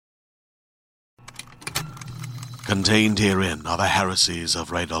Contained herein are the heresies of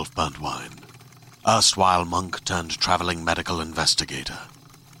Radolf Burntwine, erstwhile monk turned traveling medical investigator.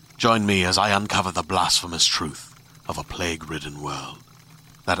 Join me as I uncover the blasphemous truth of a plague-ridden world,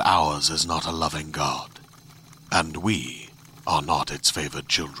 that ours is not a loving God, and we are not its favored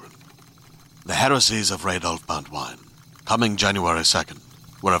children. The heresies of Radolf Burntwine, coming January 2nd,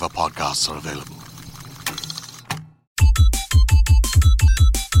 wherever podcasts are available.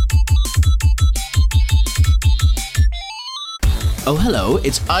 Oh, hello,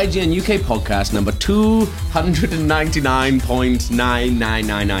 it's IGN UK podcast number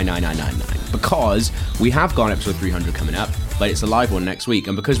 299.9999999, because we have got episode 300 coming up, but it's a live one next week,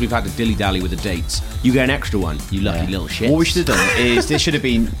 and because we've had to dilly-dally with the dates, you get an extra one, you lucky little shit. What we should have done is, this should have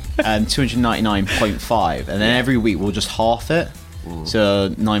been 299.5, and then every week we'll just half it,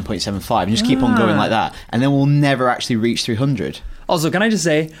 so 9.75, and just keep on going like that, and then we'll never actually reach 300. Also, can I just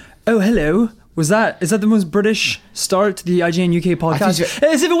say, oh, hello. Is that the most British start to the IGN UK podcast?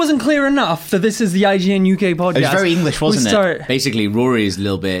 As if it wasn't clear enough that this is the IGN UK podcast. It was very English, wasn't it? Basically, Rory is a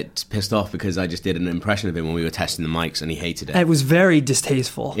little bit pissed off because I just did an impression of him when we were testing the mics and he hated it. It was very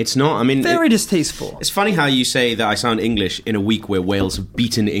distasteful. It's not, I mean... Very distasteful. It's funny how you say that I sound English in a week where Wales have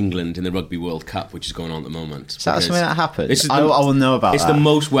beaten England in the Rugby World Cup, which is going on at the moment. Is that something that happened? I will know about It's that. the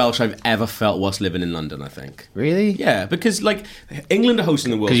most Welsh I've ever felt whilst living in London, I think. Really? Yeah, because, like, England are hosting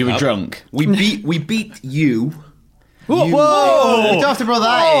the World Cup. Because you were drunk. We beat you. Whoa! You don't have to bring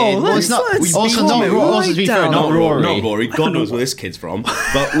that in. Let's not Rory. Not Rory. God knows where this kid's from.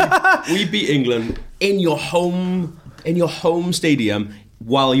 But we beat England in your home stadium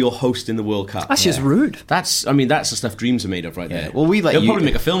while you're hosting the World Cup. That's just rude. That's the stuff dreams are made of, right there. Well, they'll probably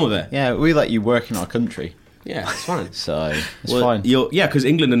make a film of it. Yeah, we let you work in our country. Yeah, it's fine. So it's fine. Because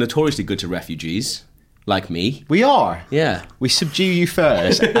England are notoriously good to refugees. Like me. We are. Yeah. We subdue you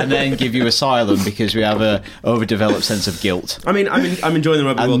first and then give you asylum because we have a overdeveloped sense of guilt. I'm enjoying the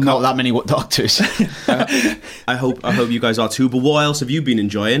Rugby World Cup. Not that many doctors. I hope you guys are too. But what else have you been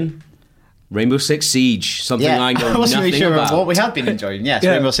enjoying? Rainbow Six Siege, something I know I wasn't nothing really sure about. what we have been enjoying. Yes,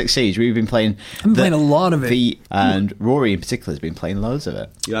 Rainbow Six Siege. We've been playing. I've been playing a lot of it. And Rory in particular has been playing loads of it.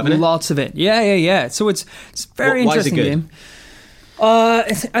 You having it? Lots of it. Yeah. So it's very interesting game.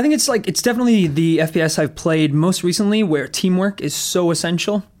 I think it's definitely the FPS I've played most recently where teamwork is so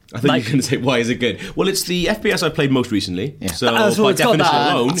essential. I thought you were going to say, why is it good? Well, it's the FPS I played most recently. Yeah. So by definition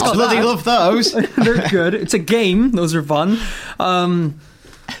alone... I bloody love those. They're good. It's a game. Those are fun.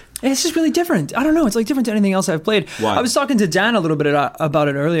 It's just really different. I don't know. It's like different to anything else I've played. Why? I was talking to Dan a little bit about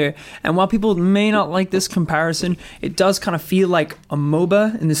it earlier, and while people may not like this comparison, it does kind of feel like a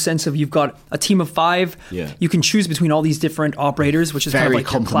MOBA in the sense of you've got a team of 5. Yeah. You can choose between all these different operators, which is very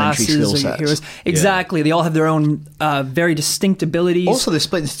kind of like your classes or your heroes. Exactly. Yeah. They all have their own very distinct abilities. Also, they're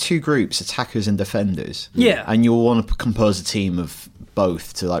split into 2 groups, attackers and defenders. Yeah. And you'll want to compose a team of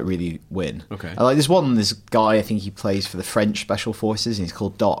both to like really win. Okay. Like this guy, I think he plays for the French Special Forces, and he's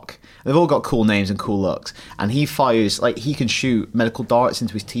called Doc. They've all got cool names and cool looks, and he fires he can shoot medical darts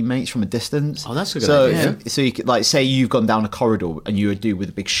into his teammates from a distance. Oh, that's a good idea. So you could say you've gone down a corridor and you're a dude with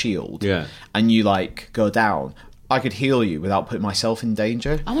a big shield. Yeah. And you go down. I could heal you without putting myself in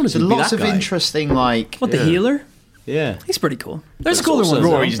danger. I want to be lots that of guy. interesting the healer? Yeah. He's pretty cool. There's cooler ones.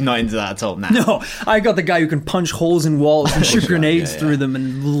 Rory's not into that at all now. No, I got the guy who can punch holes in walls and shoot grenades through them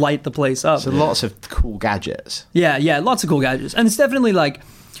and light the place up. So lots of cool gadgets. Yeah, lots of cool gadgets. And it's definitely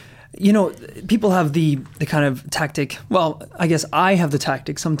people have the kind of tactic. Well, I guess I have the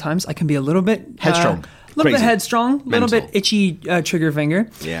tactic sometimes. I can be a little bit... headstrong. A little bit headstrong, a little bit itchy trigger finger.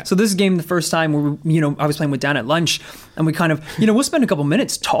 Yeah. So this game, the first time, I was playing with Dan at lunch, and we kind of, we'll spend a couple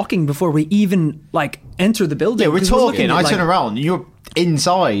minutes talking before we even enter the building. Yeah, we're talking. I turn around, and you're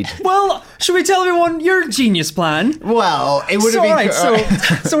inside. Well, should we tell everyone your genius plan? Well, it would have been... Right, so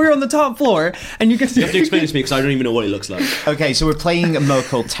we're on the top floor, and you can... You have to explain it to me because I don't even know what it looks like. Okay, so we're playing a mode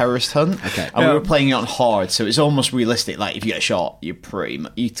called Terrorist Hunt. Okay. And we were playing it on hard, so it's almost realistic. Like, if you get shot, you can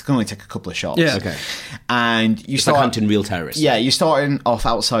only take a couple of shots. Yeah. Okay. And you start... like hunting real terrorists. Yeah, you're starting off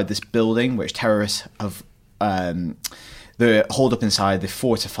outside this building, which terrorists have... They're holed up inside, they've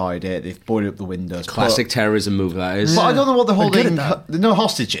fortified it, they've boarded up the windows. Classic terrorism move, that is. But I don't know what they're holding. There are no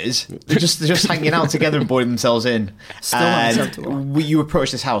hostages. They're just hanging out together and boarding themselves in. Still and you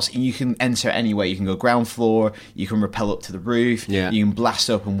approach this house and you can enter any way. You can go ground floor, you can rappel up to the roof, you can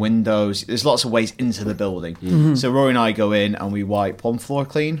blast open windows. There's lots of ways into the building. Mm-hmm. So Rory and I go in and we wipe one floor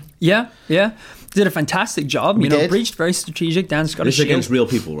clean. Yeah. Did a fantastic job. We did. Breached, very strategic. Dan's got this a is against real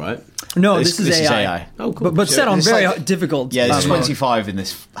people, right? No, this is AI. Oh, cool. But set on very difficult. Yeah, there's 25 in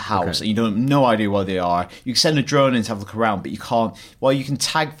this house, and you no idea where they are. You can send a drone in to have a look around, but you can't. Well, you can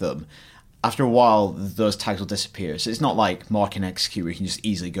tag them, after a while, those tags will disappear. So it's not like mark and execute where you can just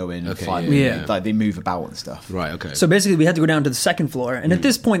easily go in and find them. Yeah. Like they move about and stuff. Right, okay. So basically, we had to go down to the second floor. And at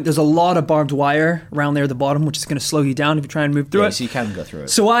this point, there's a lot of barbed wire around there at the bottom, which is going to slow you down if you try and move through it. So you can go through it.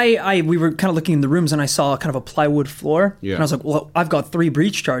 So we were kind of looking in the rooms, and I saw kind of a plywood floor. Yeah. And I was like, well, I've got 3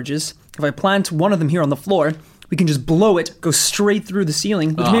 breach charges. If I plant one of them here on the floor, we can just blow it, go straight through the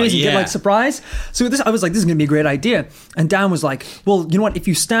ceiling, which means you get like surprise. So I was like, this is going to be a great idea. And Dan was like, well, you know what? If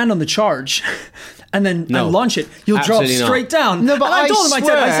you stand on the charge and then and launch it, you'll drop straight down. No, but and I told him,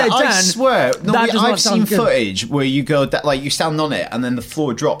 I swear, I've seen good. footage where you go, like you stand on it and then the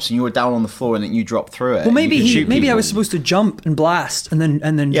floor drops and you're down on the floor and then you drop through it. Well, maybe I was supposed to jump and blast and then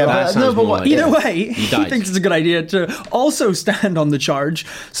drop. Either way, he thinks it's a good idea to also stand on the charge.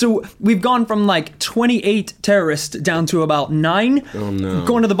 So we've gone from like 28 terrorists down to about 9,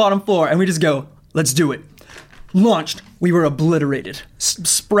 going to the bottom floor, and we just go, let's do it. Launched. We were obliterated.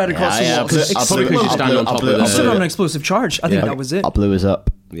 Spread across the wall. I blew on an explosive charge. I think that was it. I blew us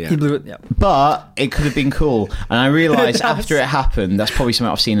up. Yeah. He blew it, yeah. But it could have been cool. And I realised after it happened, that's probably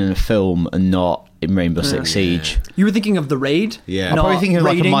something I've seen in a film and not in Rainbow Six Siege. You were thinking of The Raid? Yeah. I'm probably thinking of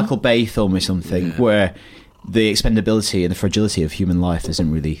like a Michael Bay film or something where the expendability and the fragility of human life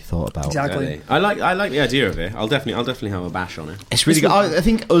isn't really thought about. Exactly. I like the idea of it. I'll definitely have a bash on it. It's really good. I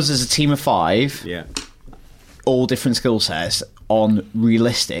think us as a team of 5, all different skill sets on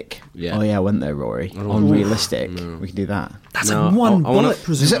realistic. Yeah. Oh yeah, I went there, Rory. On realistic, we can do that. That's like one bullet,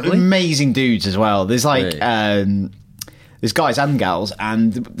 presumably. There's amazing dudes as well. There's like there's guys and gals,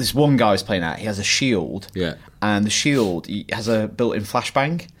 and this one guy was playing out. He has a shield. Yeah. And the shield has a built-in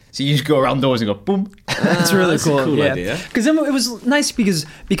flashbang. So you just go around doors and go boom. That's really cool. A cool idea. Because it was nice because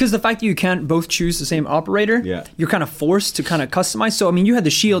the fact that you can't both choose the same operator, you're kind of forced to kind of customize. So I mean, you had the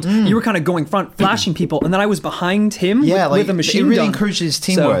shield, you were kind of going front, flashing people, and then I was behind him with a machine gun. It really encourages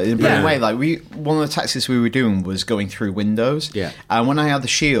teamwork in a brilliant way. Like one of the tactics we were doing was going through windows. Yeah. And when I had the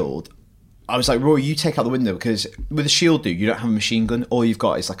shield, I was like, Roy, you take out the window, because with a shield, dude, you don't have a machine gun. All you've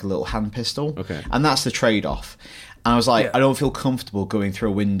got is like a little hand pistol. Okay. And that's the trade-off. And I was like, I don't feel comfortable going through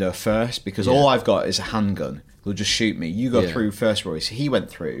a window first, because all I've got is a handgun. They'll just shoot me. You go through first, Roy. So he went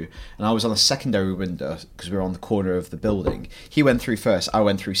through, and I was on a secondary window because we were on the corner of the building. He went through first, I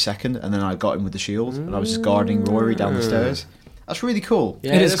went through second, and then I got him with the shield, and I was just guarding Rory down the stairs. That's really cool.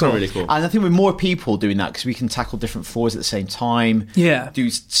 Yeah, it is cool. Really cool. And I think with more people doing that, because we can tackle different floors at the same time. Yeah.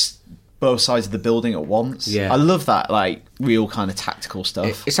 Do both sides of the building at once. Yeah. I love that, like, real kind of tactical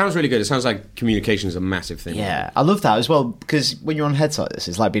stuff. It sounds really good. It sounds like communication is a massive thing. Yeah, I love that as well, because when you're on heads like this,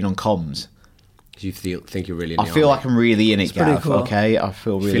 it's like being on comms. You think you're really in the I feel army. Like I'm really in it, Gav, cool. okay? I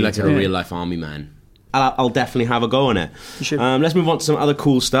feel really... You feel like you're a real-life army man. I'll definitely have a go on it. You should. Let's move on to some other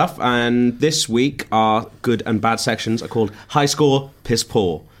cool stuff. And this week, our good and bad sections are called High Score, Piss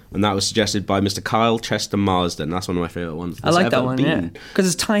Poor. And that was suggested by Mr. Kyle Chester Marsden. That's one of my favourite ones. I like that one, because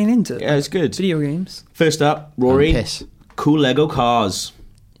it's tying into it's good. Video games. First up, Rory, piss. Cool Lego cars.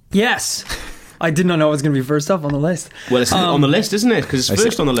 Yes. I did not know it was going to be first up on the list. Well, it's on the list, isn't it? Because it's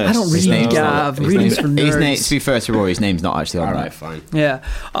first on the list. I don't read, Gav. Reading's for nerds. To be fair to Rory, his name's not actually on there. All right, fine. Yeah.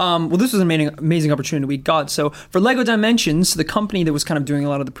 Well, this was an amazing opportunity we got. So for LEGO Dimensions, the company that was kind of doing a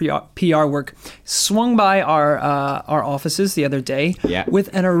lot of the PR work, swung by our offices the other day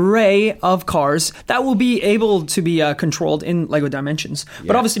with an array of cars that will be able to be controlled in LEGO Dimensions.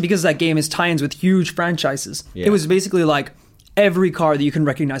 But obviously, because that game is tie-ins with huge franchises, it was basically like every car that you can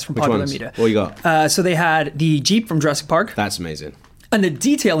recognize from popular media. What you got? So they had the Jeep from Jurassic Park. That's amazing. And the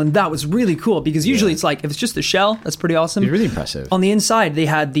detail in that was really cool, because usually it's like, if it's just the shell, that's pretty awesome. It's really impressive. On the inside, they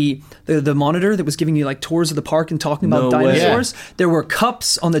had the monitor that was giving you like tours of the park and talking about dinosaurs. There were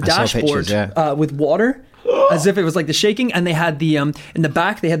cups on the dashboard with water. As if it was like the shaking, and they had the in the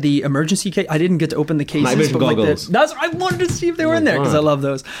back they had the emergency case. I didn't get to open the cases, but goggles. I wanted to see if they were in there, because I love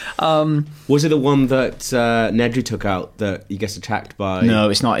those. Was it the one that Nedry took out that he gets attacked by?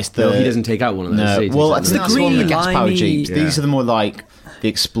 No, it's not. It's the he doesn't take out one of those. No, well, it's the green gas powered Jeeps. These are the more like the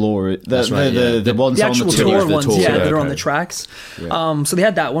Explorer, the ones the on actual the tour tour. ones, that are on the tracks. Yeah. So they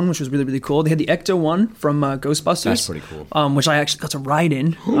had that one, which was really, really cool. They had the Ecto one from Ghostbusters. That's pretty cool. Which I actually got to ride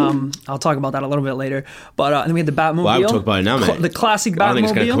in. I'll talk about that a little bit later. But and then we had the Batmobile. Well, I'll talk about it now, mate. The classic Batmobile. I think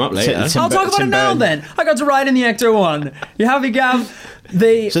it's going to come up later. I'll talk about it now then. I got to ride in the Ecto one. You happy,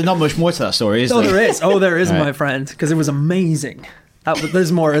 Gav? So not much more to that story, is there? There is. Oh, there is, my friend, because it was amazing.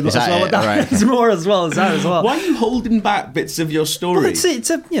 There's more as well. There's more as well as that as well. Why are you holding back bits of your story? Well, it's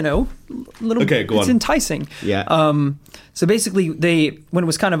a little. Okay, go on. It's enticing. Yeah. So basically, when it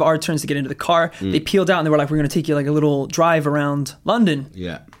was kind of our turns to get into the car, they peeled out and they were like, "We're going to take you like a little drive around London."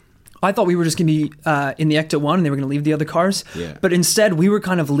 Yeah. I thought we were just going to be in the Ecto-1 and they were going to leave the other cars. Yeah. But instead, we were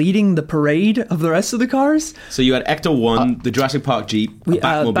kind of leading the parade of the rest of the cars. So you had Ecto-1, the Jurassic Park Jeep, a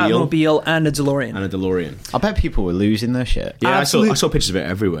Batmobile, and a DeLorean. I bet people were losing their shit. Yeah, I saw pictures of it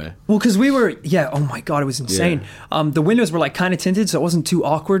everywhere. Well, because we were, oh my God, it was insane. Yeah. The windows were like kind of tinted, so it wasn't too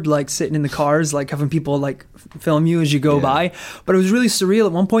awkward, like sitting in the cars, like having people like film you as you go by. But it was really surreal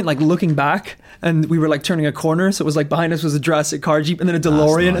at one point, like looking back, and we were like turning a corner, so it was like behind us was a Jurassic car Jeep and then a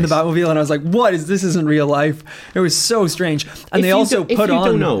DeLorean and the Batmobile, and I was like, what is this? Isn't real life. It was so strange. And they also put on... If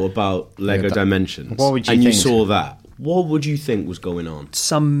you don't know about Lego Dimensions, what would you and think? You saw that, what would you think was going on?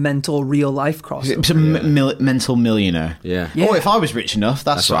 Some mental real life crossover. Some mental millionaire. Yeah. Or if I was rich enough,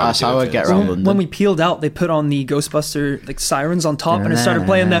 that's how I'd get around London. When we peeled out, they put on the Ghostbuster like sirens on top, and it started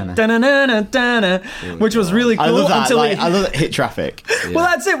playing that da-na-na-na-na-na, which was really cool. I love that. I love that. Hit traffic. Yeah. Well,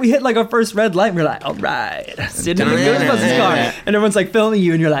 that's it. We hit like our first red light, and we're like, all right, sitting in the Ghostbusters car, and everyone's like filming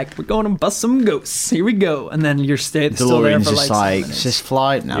you, and you're like, we're going to bust some ghosts. Here we go, and then you're still there for like just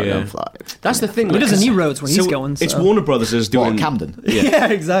fly now. Don't fly. That's the thing. He doesn't need roads when he's going. It's Warner Brothers is doing Camden. Yeah,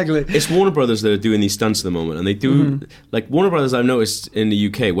 exactly. It's Warner Brothers that are doing these stunts at the moment, and they do like Warner Brothers. I've noticed in the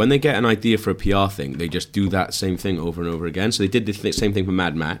UK when they get an idea for a PR thing, they just do that same thing over and over again. So they did the same thing for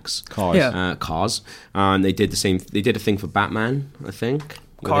Mad Max, Cars, and they did the same. They did a thing for Batman, I think.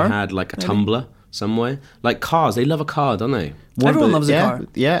 Where they had like a tumbler somewhere. Like Cars, they love a car, don't they? Everyone loves a car.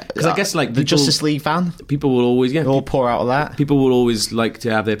 Yeah, because I guess like the Justice League fan, people will always all pour out of that. People will always like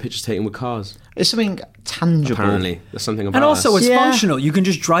to have their pictures taken with cars. It's something tangible. Apparently, there's something about it. And also, us. it's functional. You can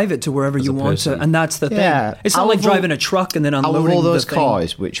just drive it to wherever you want to, and that's the thing. It's not like driving a truck and then unloading out of all those the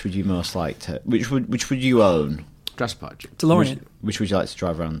cars, which would you most like to? Which would you own? Jurassic Park. DeLorean. Which would you like to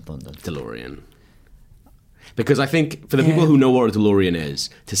drive around London? DeLorean. Because I think for the people who know what a DeLorean is,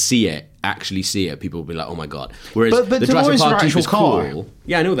 to actually see it, people will be like, "Oh my god!" Whereas but the Jurassic Park Jeep is car. cool.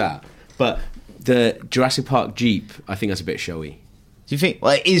 Yeah, I know that. But the Jurassic Park Jeep, I think that's a bit showy. Do you think?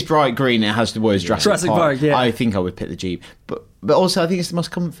 Well, it is bright green. It has the words Jurassic Park. Yeah. I think I would pick the Jeep, but also I think it's the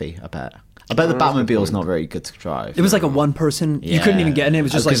most comfy. I bet the Batmobile's not very good to drive. It was like a one person. You couldn't even get in it. It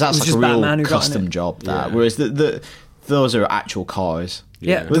was just like that's just a Batman real who got custom in it. job. Whereas those are actual cars.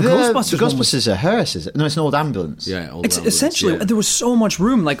 Yeah, the Ghostbusters are hearses. No, it's an old ambulance. Yeah, it's essentially there was so much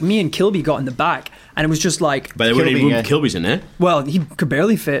room. Like me and Kilby got in the back, and it was just like. But there wouldn't be room for Kilby's in there. Well, he could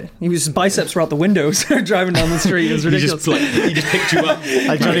barely fit. His biceps were out the windows driving down the street. It was ridiculous. He just picked you up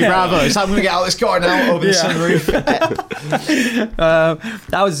like Johnny Bravo. It's like, I'm going to get out of this car now over the sunroof.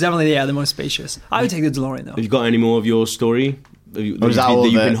 That was definitely the most spacious. I would take the DeLorean though. Have you got any more of your story? That you've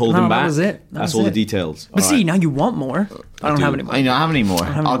been holding back? That was it. That's all the details. But see, now you want more. I don't have any more. I don't have any more.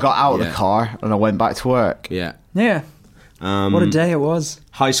 I got out of the car and I went back to work. Yeah. Yeah. What a day it was.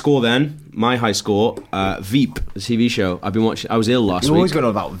 High score then. My high score. Veep, the TV show. I've been watching. I was ill last week. You're always going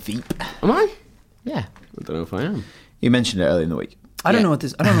on about Veep. Am I? Yeah. I don't know if I am. You mentioned it earlier in the week. I don't know what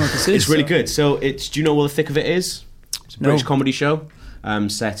this is. It's really good. So it's. Do you know what the thick of it is? It's a British comedy show.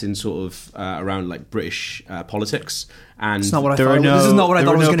 Set in sort of around like British politics, and it's not what I thought. This is not what I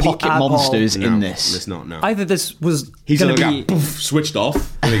thought it was going to be. Pocket monsters in this. It's not. No, I thought this was going to be switched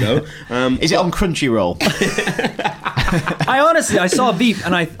off. There we go. Is it on Crunchyroll? I saw Veep,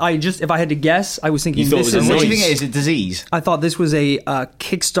 and I just, if I had to guess, I was thinking this is. What do you think it is? A disease? I thought this was a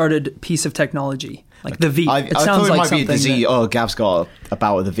kickstarted piece of technology. Like the Veep. It sounds like something. Be a disease. Gav's got a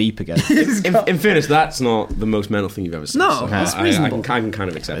bout with the Veep again. in fairness, that's not the most mental thing you've ever seen. No, that's reasonable. I can kind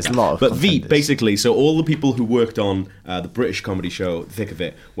of accept There's that. A lot of but Veep, basically, so all the people who worked on the British comedy show, The Thick of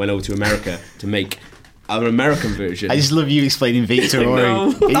It, went over to America to make an American version. I just love you explaining Veep to Rory.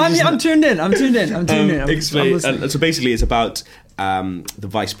 I'm tuned in. I'm tuned in. So basically, it's about the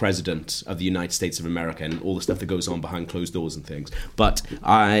vice president of the United States of America and all the stuff that goes on behind closed doors and things. But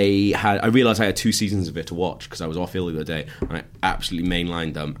I realised I had 2 seasons of it to watch because I was off ill the other day, and I absolutely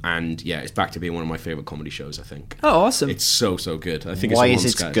mainlined them. And yeah, it's back to being one of my favourite comedy shows, I think. Oh, awesome! It's so good. I think why it's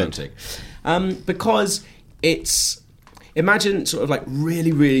is it good? Because it's. Imagine sort of like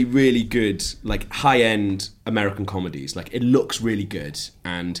really, really, really good, like high-end American comedies. Like it looks really good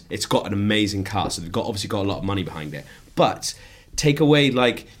and it's got an amazing cast. So they've obviously got a lot of money behind it. But take away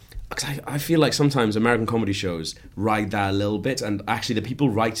like, cause I feel like sometimes American comedy shows ride that a little bit, and actually the people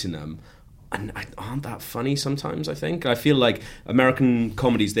writing them aren't that funny sometimes. I feel like American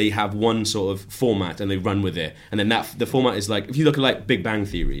comedies, they have one sort of format and they run with it, and then the format is like, if you look at like Big Bang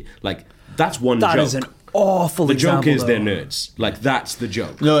Theory, like that's one joke. awful The example, joke is though. they're nerds. Like, that's the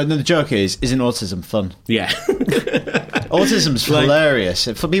joke. No, the joke isn't autism fun? Yeah. Autism's hilarious.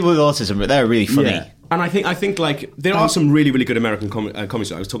 For people with autism, they're really funny. Yeah. And I think like there are some really really good American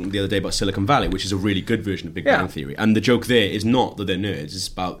comics. I was talking the other day about Silicon Valley, which is a really good version of Big Bang Theory. And the joke there is not that they're nerds; it's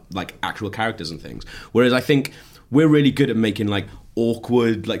about like actual characters and things. Whereas I think we're really good at making like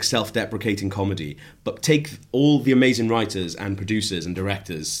awkward, like self-deprecating comedy, but take all the amazing writers and producers and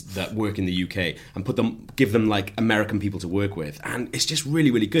directors that work in the UK and give them like American people to work with, and it's just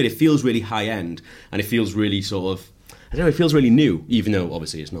really really good. It feels really high end, and it feels really sort of, I don't know, it feels really new, even though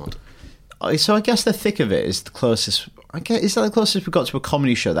obviously it's not. So I guess the thick of it is the closest. Is that the closest we've got to a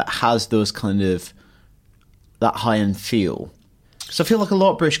comedy show that has those kind of that high end feel? So I feel like a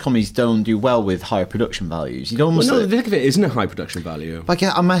lot of British comedies don't do well with higher production values. You don't almost. Well, no, the thick of it isn't a high production value. But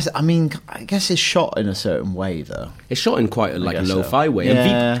I guess it's shot in a certain way, though. It's shot in quite a lo-fi way, Yeah.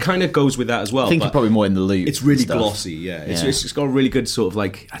 and Veep kind of goes with that as well. I think you're probably more in the loop. It's really stuff. glossy, yeah. It's got a really good sort of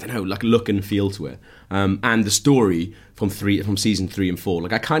like, I don't know, like look and feel to it. And the story from season 3 and 4,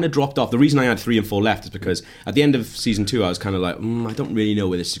 like I kind of dropped off. The reason I had 3 and 4 left is because at the end of season 2, I was kind of like, I don't really know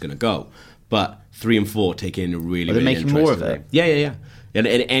where this is going to go. But 3 and 4 take in a really, Are they really making more of interesting it? way. Yeah. And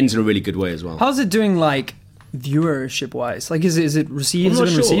it ends in a really good way as well. How's it doing, like, viewership wise? Like, is it received? Has it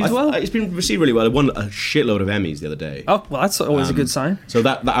been received well? It's been received really well. It won a shitload of Emmys the other day. Oh, well, that's always a good sign. So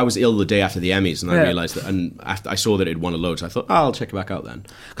that I was ill the day after the Emmys, and I realised that, and after I saw that it won a load, so I thought, I'll check it back out then.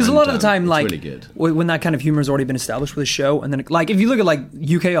 Because a lot of the time, it's like, really good. when that kind of humor has already been established with a show, and then, like, if you look at, like,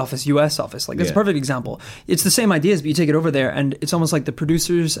 UK Office, US Office, like, that's a perfect example. It's the same ideas, but you take it over there, and it's almost like the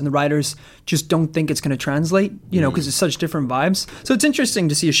producers and the writers just don't think it's going to translate, you know, because it's such different vibes. So it's interesting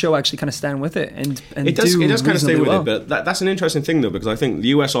to see a show actually kind of stand with it and it does kind of stay with well. it, but that's an interesting thing though, because I think the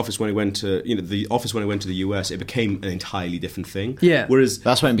US office when it went to the office when it went to the US, it became an entirely different thing. Yeah. Whereas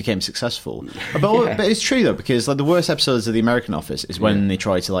That's when it became successful. But it's true though, because like the worst episodes of the American Office is when they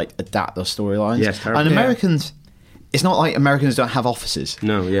try to like adapt those storylines. Yeah, it's terrible. And Americans, it's not like Americans don't have offices.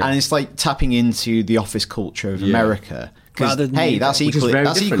 No, yeah. And it's like tapping into the office culture of America. Because Rather than hey, the that's UK. Which is equally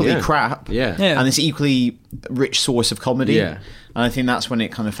very different, yeah. crap. Yeah. And it's equally rich source of comedy. Yeah. And I think that's when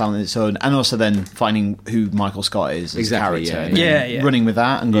it kind of found its own, and also then finding who Michael Scott is as Exactly, a character, yeah, and then yeah. running with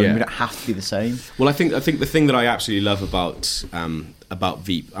that and going, Yeah. we don't have to be the same. Well, I think the thing that I absolutely love about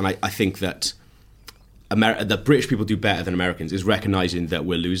Veep, and I think that that British people do better than Americans, is recognizing that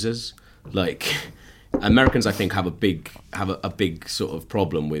we're losers. Like Americans, I think have a big sort of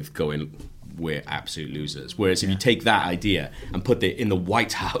problem with going, we're absolute losers. Whereas if you take that idea and put it in the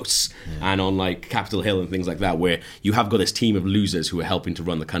White House and on like Capitol Hill and things like that, where you have got this team of losers who are helping to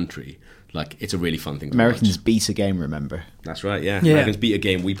run the country, like it's a really fun thing to Americans watch. beat a game, remember? That's right, yeah. Yeah. Americans beat a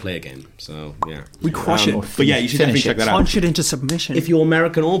game, we play a game. So yeah, We crush it. But yeah, you should definitely Finish check it. that out. Punch it into submission. If you're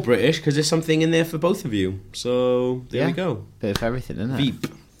American or British, because there's something in there for both of you. So there we go. Bit of everything, isn't it? Veep.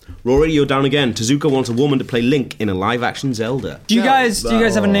 Rory, you're down again. Tezuka wants a woman to play Link in a live-action Zelda. Do you guys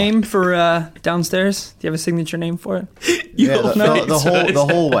have a name for downstairs? Do you have a signature name for it? Yeah, the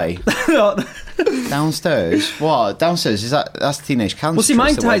hallway. Downstairs? What? Downstairs? That's Teenage Cancer. Well, see,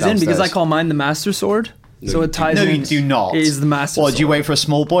 mine Trust, the way ties in because I downstairs. call mine the Master Sword. So it ties No, in. you do not. It is the Master What, Sword. do you wait for a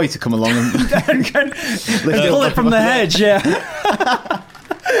small boy to come along and Pull it from the hedge, yeah.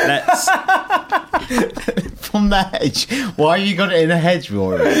 Let's... from the hedge? Why you got it in a hedge,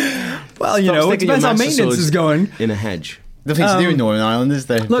 Rory? Well, you know, it sticking your depends how Master maintenance Sword is going. in a hedge. Nothing to do with Northern Ireland, is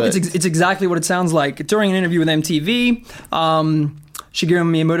there? Look, But- it's exactly what it sounds like. During an interview with MTV, Shigeru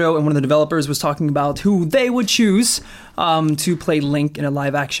Miyamoto and one of the developers was talking about who they would choose to play Link in a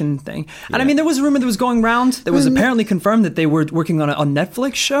live-action thing. And I mean, there was a rumor that was going around that was apparently confirmed that they were working on a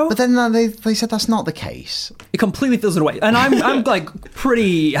Netflix show. But then they said that's not the case. It completely fills it away. And I'm like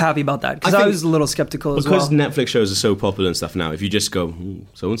pretty happy about that because I was a little skeptical as well. Because Netflix shows are so popular and stuff now, if you just go,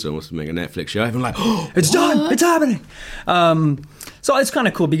 so-and-so wants to make a Netflix show, everyone's like, oh, It's done. It's happening. So it's kind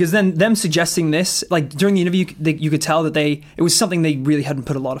of cool because then them suggesting this, like during the interview, you could tell that it was something they really hadn't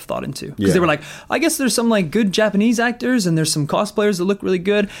put a lot of thought into. Because they were like, I guess there's some like good Japanese actors and there's some cosplayers that look really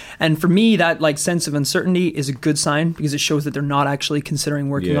good. And for me, that like sense of uncertainty is a good sign because it shows that they're not actually considering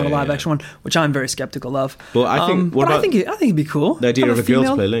working on a live action one, which I'm very skeptical of. Well, I think. I think it'd be cool. The idea Have of a girl to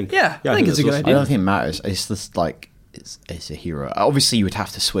female- play Link? Yeah, Yeah, I think it's a good that's I idea. don't think it matters. It's just like it's a hero. Obviously, you would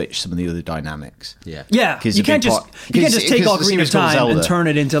have to switch some of the other dynamics. Yeah. Yeah, 'Cause you a can't big just part- take because the Ocarina series of called Time and Zelda. turn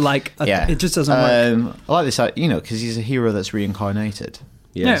it into like it just doesn't work. I like this, because he's a hero that's reincarnated.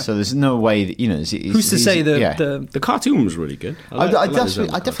 Yeah. So there's no way that Who's to say The cartoon was really good. I like the definitely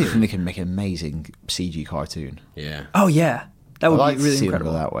Zelda think they can make an amazing CG cartoon. Yeah. Oh yeah. That would I'd like be really to see them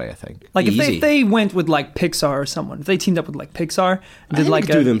incredible. go that way, I think. Like if Easy. they went with like Pixar or someone, if they teamed up with like Pixar and did like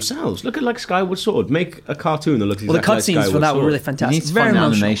do themselves. Look at like Skyward Sword. Make a cartoon that looks well, the exactly like cutscenes for Skyward that were Sword. really You fantastic. need to Very find an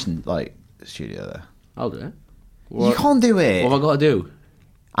emotional. animation like studio there. I'll do it. You can't do it. What have I got to do?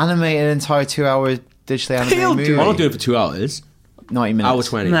 Animate an entire 2-hour digitally animated He'll movie. do I'm not doing it for 2 hours. 90 minutes. Hour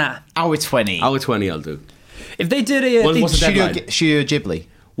 20. Nah. Hour 20. Hour 20 I'll do. If they did it, What's the Studio, deadline? Studio Ghibli.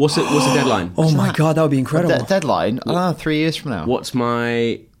 What's the deadline? oh my god, that would be incredible. Deadline? I don't know, 3 years from now. What's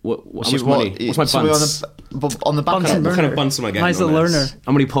my... How much What- money? What's my somebody bunts? on the back Bunsen end. What kind burner. of bunts am I getting Nice on little this? learner.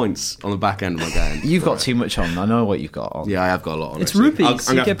 How many points on the back end am I getting? You've got too much on. I know what you've got on. Yeah, I have got a lot on. It's actually. rupees. I'm You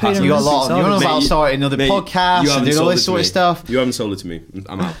gonna have get to pass paid in it. You got a lot on. You know Mate, about starting another mate, podcast you and haven't doing all sold this it sort to of me. stuff. You haven't sold it to me.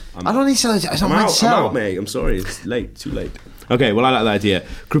 I'm out. I don't need to sell it. It's not I'm mine out, to sell. I'm out, mate. I'm sorry. It's late. Too late. Okay, well, I like that idea.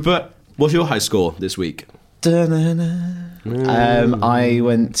 Krupa, what's your high score this week? I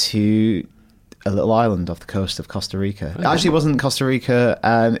went to a little island off the coast of Costa Rica. It actually wasn't Costa Rica,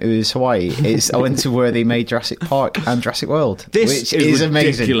 it was Hawaii. I went to where they made Jurassic Park and Jurassic World. This which is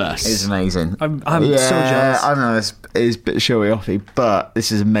amazing. ridiculous. It's amazing. I'm so jealous. I know it's a bit showy-offy, but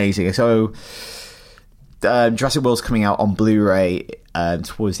this is amazing. So Jurassic World's coming out on Blu-ray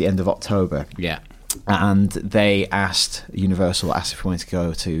towards the end of October. Yeah. And they Universal asked if we wanted to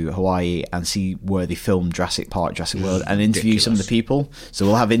go to Hawaii and see where they filmed Jurassic Park, Jurassic World, and interview some of the people. So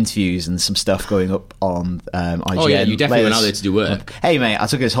we'll have interviews and some stuff going up on IGN. Oh, yeah, you definitely went out there to do work. Hey, mate, I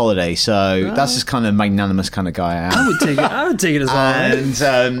took it as holiday, so that's just kind of magnanimous kind of guy I am. I would take it. I would take it as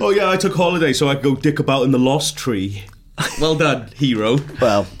well. And, Oh, yeah, I took holiday so I could go dick about in the Lost Tree. Well done, hero.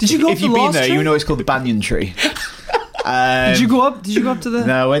 well, Did you go up if the you've been Lost there, Tree? you know it's called the Banyan Tree. Did you go up? Did you go up to the?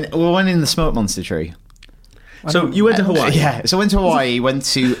 No, we went in the Smoke Monster Tree. So you went to Hawaii? Yeah, so I went to Hawaii, went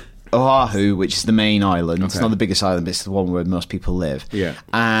to Oahu, which is the main island. It's Okay. not the biggest island, but it's the one where most people live. Yeah.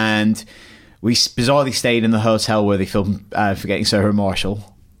 And we bizarrely stayed in the hotel where they filmed Forgetting Sarah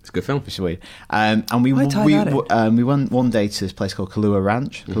Marshall, It's a good film. which is weird. And we Why tie that in? we went one day to this place called Kailua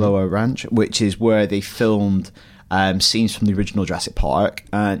Ranch, which is where they filmed scenes from the original Jurassic Park,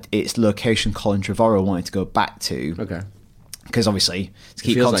 and it's location Colin Trevorrow wanted to go back to. Okay. Because obviously, to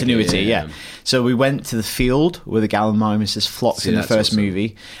keep feels like it, continuity, yeah. So we went to the field where the Gallimimuses flocked in the that's first awesome.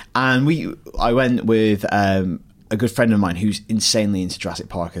 movie, and I went with a good friend of mine who's insanely into Jurassic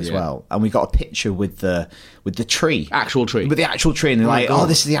Park as Yeah. well, and we got a picture with the tree, Actual tree. with the actual tree, and they're like, God. "Oh,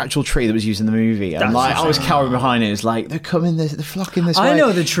 this is the actual tree that was used in the movie." And That's like, I was awesome. cowering behind it. It was like, "They're coming, they're flocking this way." I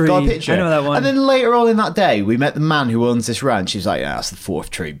know the tree. Got a picture. I know that one. And then later on in that day, we met the man who owns this ranch. He's like, "Yeah, that's the fourth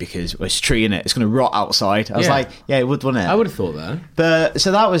tree because there's a tree in it. It's going to rot outside." I was Yeah. like, "Yeah, it would, wouldn't it?" I would have thought that. But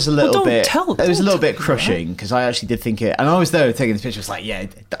so that was a little don't bit. tell- it was a don't little bit tell crushing because I actually did think it, and I was there taking the picture. I was like, "Yeah, I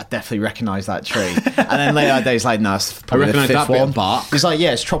definitely recognise that tree." And then later that day, he's like, "No, it's probably the recognise fifth that bit of one." bark. He's like,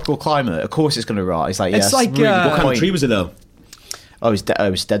 "Yeah, it's tropical climate. Of course, it's going to rot." He's like, "Yeah, It's it's like, really what good What kind point." of tree was it, though? Oh,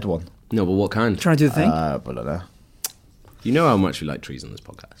 it was dead one. No, but what kind? Trying to do the thing. I don't know. You know how much we like trees on this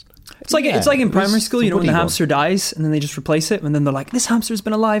podcast. It's like Yeah, it's like in it primary was school, the you know, when the woody one. hamster dies and then they just replace it, and then they're like, "This hamster's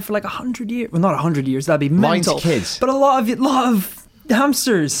been alive for like 100 years." Well, not 100 years. That'd be Mine's mental. kids. But a lot of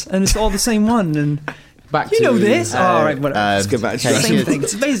hamsters, and it's all the same one. And Back you to know this. All right, whatever. let's get back to It's the same thing.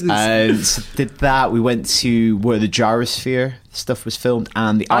 It's basically. So did that. We went to where the gyrosphere stuff was filmed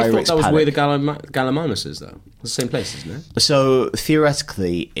and the I Irex thought that was paddock. where the Gallimimuses, though. It's the same place, isn't it? So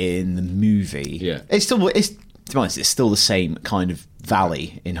theoretically, in the movie, Yeah. it's to be honest, it's still the same kind of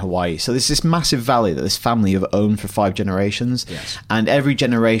valley in Hawaii. So there's this massive valley that this family have owned for 5 generations, Yes. and every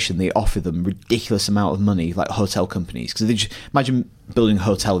generation they offer them ridiculous amount of money, like hotel companies, because they just imagine building a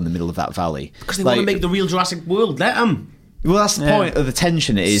hotel in the middle of that valley Because they want to make the real Jurassic World. Let them. Well, that's the Yeah. point of the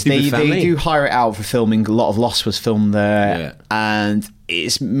tension is Stupid they family. do hire it out for filming. A lot of Lost was filmed there, Yeah. and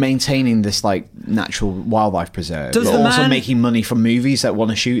it's maintaining this like natural wildlife preserve. Does but the also man- making money from movies that want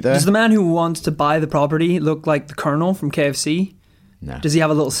to shoot there. Does the man who wants to buy the property look like the Colonel from KFC? No. Does he have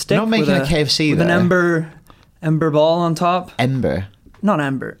a little stick? not making with a KFC with an there. ember ball on top? Ember? Not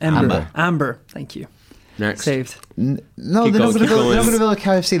amber. Amber. Thank you. Next. Saved. No, Keep they're not going, going to keep build. They're not going. going to build a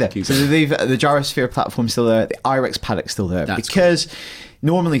KFC there. So the gyrosphere platform's still there. The Irex paddock's still there That's because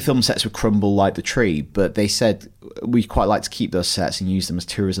normally film sets would crumble like the tree, but they said we quite like to keep those sets and use them as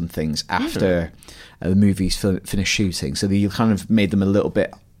tourism things after the movies finish shooting. So they kind of made them a little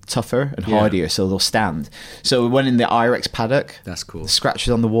bit tougher and hardier, so they'll stand. So we went in the Irex paddock. That's cool. The scratches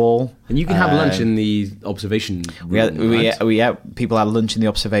on the wall. And you can have lunch in the observation We had, room, right? we had people had lunch in the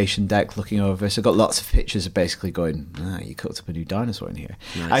observation deck looking over. So I got lots of pictures of basically going, you cooked up a new dinosaur in here.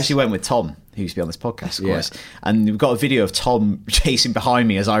 Nice. I actually went with Tom, who used to be on this podcast, of Yeah. course. And we've got a video of Tom chasing behind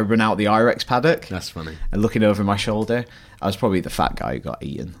me as I run out the Irex paddock. That's funny. And looking over my shoulder. I was probably the fat guy who got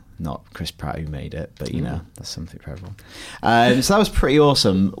eaten. not Chris Pratt who made it, but you know, that's something for everyone. So that was pretty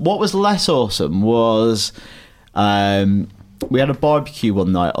awesome. What was less awesome was we had a barbecue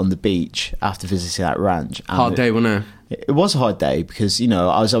one night on the beach after visiting that ranch. Hard day, wasn't it? It was a hard day because, you know,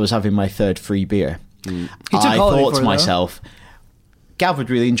 I was having my third free beer. I thought to myself, Gav would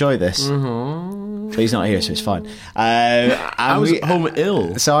really enjoy this. But he's not here, so it's fine. I was home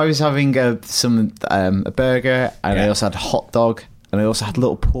ill. So I was having a burger, and I also had a hot dog, and I also had a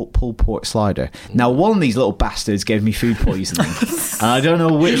little pulled pork slider. Now, one of these little bastards gave me food poisoning, and I don't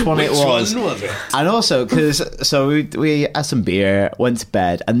know which one it was. Which one was it? And also, we had some beer, went to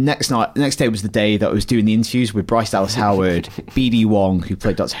bed, and next day was the day that I was doing the interviews with Bryce Dallas Howard, BD Wong, who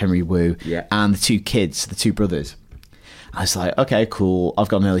played Dr. Henry Wu, and the two kids, the two brothers. I was like, okay, cool. I've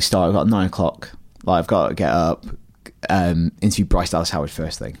got an early start. I've got 9 o'clock. Like, I've got to get up, interview Bryce Dallas Howard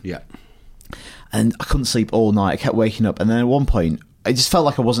first thing. Yeah. And I couldn't sleep all night. I kept waking up. And then at one point, I just felt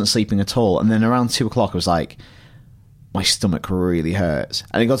like I wasn't sleeping at all. And then around 2 o'clock, I was like, my stomach really hurts.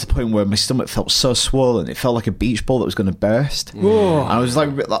 And it got to the point where my stomach felt so swollen. It felt like a beach ball that was going to burst. Whoa. And I was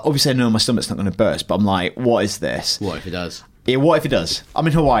like, obviously I know my stomach's not going to burst, but I'm like, what is this? What if it does? Yeah, what if it does? I'm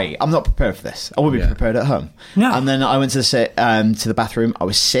in Hawaii. I'm not prepared for this. I would be prepared at home. No. And then I went to the bathroom. I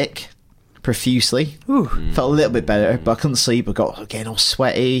was sick profusely. Felt a little bit better, but I couldn't sleep. I got getting all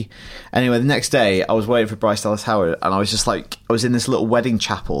sweaty. Anyway, the next day I was waiting for Bryce Dallas Howard, and I was just like, I was in this little wedding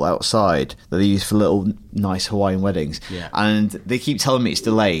chapel outside that they use for little nice Hawaiian weddings. Yeah. And they keep telling me it's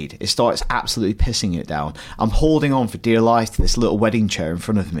delayed. It starts absolutely pissing it down. I'm holding on for dear life to this little wedding chair in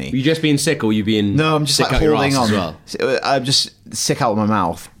front of me. Were you just being sick, or were you being No, I'm just sick like out holding your on. ass as well? I'm just sick out of my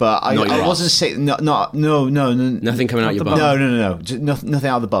mouth, but I Not your wasn't ass. sick. No. Nothing coming out your bum? No. Just nothing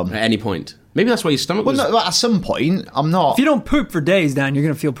out of the bum. At any point? Maybe that's why your stomach was... Well, no, at some point, I'm not. If you don't poop for days, Dan, you're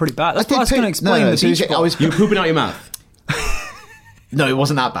going to feel pretty bad. That's going to explain the so beach ball. You were pooping out your mouth? No, it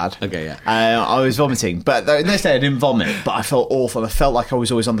wasn't that bad. Okay, yeah. I was vomiting, but the next day I didn't vomit, but I felt awful. I felt like I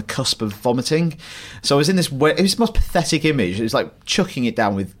was always on the cusp of vomiting. So I was in this... It was the most pathetic image. It was like chucking it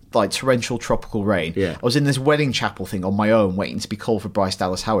down with like torrential tropical rain. Yeah. I was in this wedding chapel thing on my own, waiting to be called for Bryce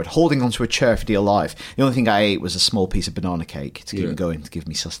Dallas Howard, holding onto a chair for dear life. The only thing I ate was a small piece of banana cake to keep me going, to give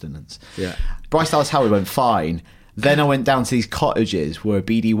me sustenance. Yeah. Bryce Dallas Howard went fine. Then I went down to these cottages where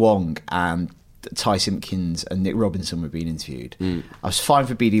BD Wong and Ty Simpkins and Nick Robinson were being interviewed. I was fine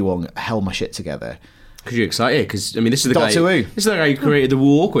for BD Wong, held my shit together. Because you're excited, because, I mean, this is the Doctor guy... Who. This is the guy who created the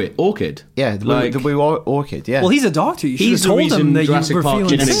Wu Orchid. Yeah, the Woo Orchid, yeah. Well, he's a doctor. You should have He's the told reason him that Jurassic you were Park feeling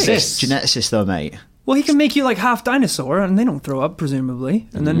didn't sick. exist. Geneticist though, mate. Well, he can make you like half dinosaur, and they don't throw up, presumably,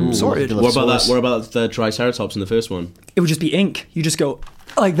 and then sorted. What about that? What about the Triceratops in the first one? It would just be ink. You just go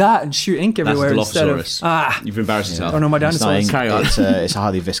like that and shoot ink everywhere That's instead of Dilophosaurus. You've embarrassed yourself. I don't know my It's not dinosaurs. ink, Carry on. It's a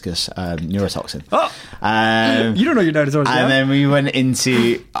highly viscous neurotoxin. Oh, you don't know your dinosaurs. And yeah? then we went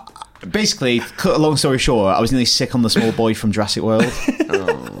into... Basically, cut a long story short, I was nearly sick on the small boy from Jurassic World.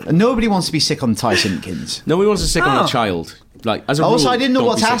 And nobody wants to be sick on Ty Simpkins. Nobody wants to sick on a child. Like, as a Also, rule, I didn't know don't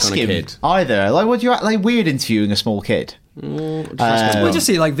what be to sick ask on a him kid. either. Like, what do you like weird interviewing a small kid? we just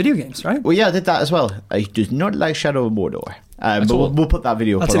see like video games, right? Well, yeah, I did that as well. He does not like Shadow of Mordor. But we'll put that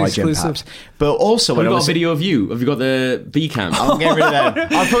video up That's on an IGN exclusive. perhaps. But also, Have when you I got was a video of you? Have you got the B cam? I'm getting rid of them.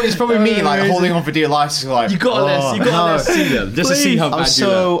 It's probably me like holding on for dear life. Just like, You got to see them just to see how I bad was you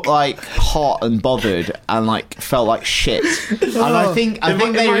so look. like hot and bothered and like felt like shit. And I think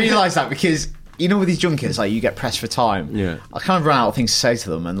they realised that because you know with these junkets like you get pressed for time. Yeah. I kind of ran out of things to say to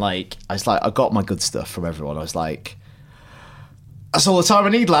them and like I was like I got my good stuff from everyone. I was like, that's all the time I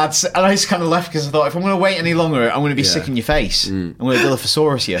need, lads. And I just kind of left because I thought if I'm going to wait any longer, I'm going to be sick in your face. I'm going to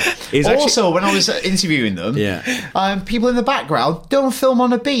Dilophosaurus you. Also, when I was interviewing them, people in the background, don't film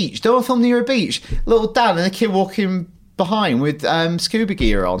on a beach. Don't film near a beach. Little Dan and a kid walking behind with scuba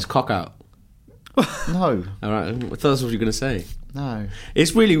gear on. It's cock out. No. All right. I thought that's what you were going to say. No.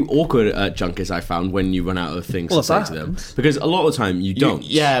 It's really awkward at junkets, I found, when you run out of things to say to them. Because a lot of the time you don't.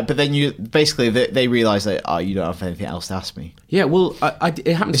 But then you basically they realise that you don't have anything else to ask me. Yeah, well, it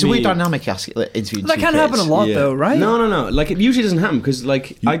happens It's to a me. weird dynamic interviewing. That can happen a lot, though, right? No. Like, it usually doesn't happen because,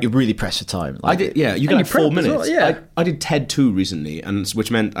 like, You're really pressed for time. I did, yeah. You get like 4 prep as minutes. well, yeah. I did TED 2 recently, and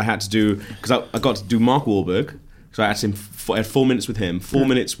which meant I had to do because I got to do Mark Wahlberg, so I had I had 4 minutes with him, 4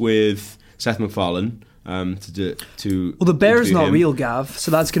 minutes with Seth MacFarlane. Well, the bear's not real, Gav, so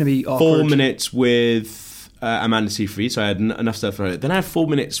that's going to be awkward. 4 minutes with Amanda Seyfried, so I had enough stuff for her. Then I had 4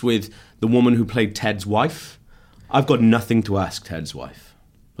 minutes with the woman who played Ted's wife. I've got nothing to ask Ted's wife.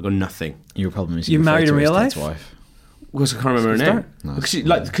 I've got nothing. Your problem is you married in real life? Wife. Because I can't remember her name. No,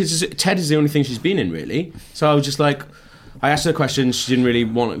 Because Ted is the only thing she's been in, really. So I was just like, I asked her questions. She didn't really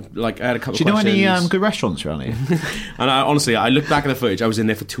want. I had a couple. Do you know questions. any good restaurants around here? And honestly, I looked back at the footage. I was in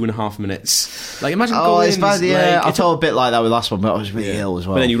there for 2.5 minutes. Like, imagine Oh, going. it's bad. Yeah, I felt a bit like that with the last one, but I was really ill as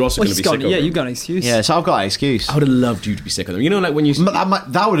well. But then you're also going to be sick. Yeah, you've got an excuse. Yeah, so I've got an excuse. I would have loved you to be sick of them. You know, like when you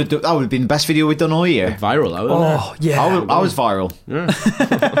That would have been the best video we've done all year. viral. I was viral. Yeah.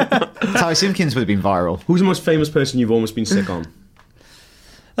 Ty Simpkins would have been viral. Who's the most famous person you've almost been sick on?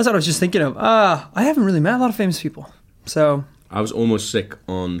 That's what I was just thinking of. I haven't really met a lot of famous people, so I was almost sick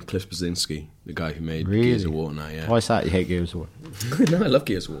on Cliff Blazinski, the guy who made Gears of War now. Yeah. Why is that? You hate Gears of War? No, I love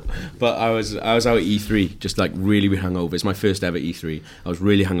Gears of War. But I was out at E3, just like really hungover. It's my first ever E3. I was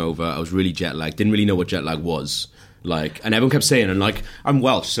really hungover. I was really jet lagged. Didn't really know what jet lag was. Like, and everyone kept saying, and like, I'm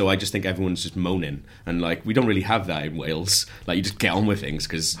Welsh, so I just think everyone's just moaning, and like, we don't really have that in Wales. Like, you just get on with things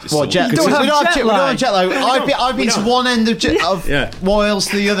because we don't have jet lag. I've been to one end of Wales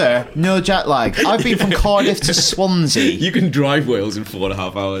to the other. No jet lag. I've been from Cardiff to Swansea. You can drive Wales in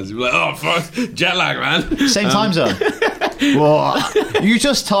 4.5 hours. You're like, oh fuck, jet lag, man. Same time zone. What? You're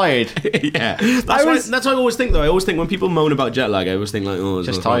just tired. Yeah, that's what I always think. Though I always think when people moan about jet lag, I always think like, oh,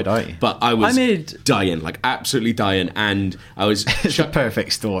 just tired, aren't you? But I was dying, like absolutely dying, and I was it's a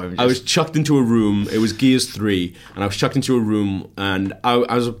perfect storm. I was chucked into a room. It was Gears 3, and I was chucked into a room, and I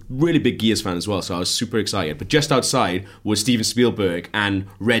was a really big Gears fan as well, so I was super excited. But just outside was Steven Spielberg and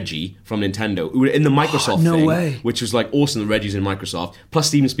Reggie from Nintendo, who were in the Microsoft thing, which was like awesome that Reggie's in Microsoft. Plus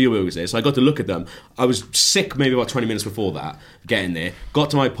Steven Spielberg was there, so I got to look at them. I was sick maybe about 20 minutes before that, getting there, got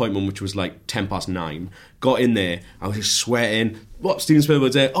to my appointment, which was like 9:10, got in there, I was just sweating. What? Steven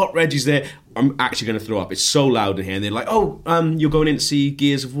Spielberg's there, Reggie's there. I'm actually going to throw up. It's so loud in here. And they're like, you're going in to see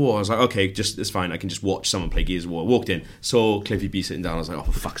Gears of War. I was like, okay, it's fine. I can just watch someone play Gears of War. Walked in, saw Cliffy B sitting down. I was like, oh,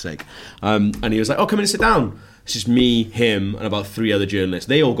 for fuck's sake. And he was like, come in and sit down. It's just me, him, and about 3 other journalists.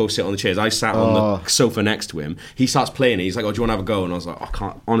 They all go sit on the chairs. I sat on the sofa next to him. He starts playing it. He's like, do you want to have a go? And I was like, I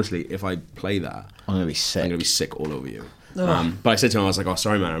can't. Honestly, if I play that, I'm going to be sick. I'm going to be sick all over you. But I said to him, I was like,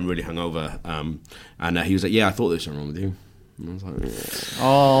 sorry, man, I'm really hungover. And he was like, yeah, I thought there was something wrong with you. And I was like, yeah.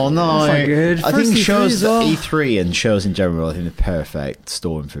 Oh, no. That's not good. I think shows E3 and shows in general are the perfect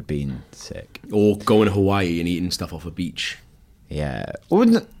storm for being sick. Or going to Hawaii and eating stuff off a beach. Yeah.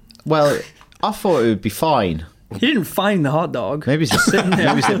 Well, I thought it would be fine. You didn't find the hot dog. Maybe it's sitting there.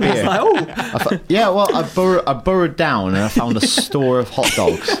 Maybe it's the beer. Like, I burrowed down and I found a store of hot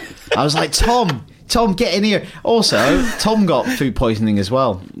dogs. I was like, Tom, get in here. Also, Tom got food poisoning as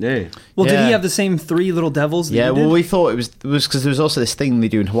well. Yeah. Well, did he have the same 3 little devils that you did? We thought it was because there was also this thing they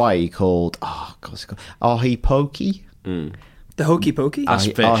do in Hawaii called, what's it called? Ahi poke. The hokey pokey? That's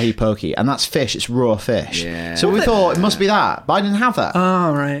fish. Ahi poke. And that's fish. It's raw fish. Yeah. So we thought it must be that. But I didn't have that.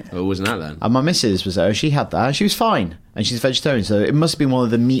 Oh, right. Oh, wasn't that then? And my missus was there. She had that. And she was fine. And she's vegetarian. So it must have been one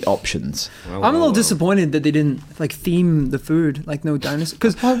of the meat options. I'm a little disappointed that they didn't theme the food like no dinosaurs.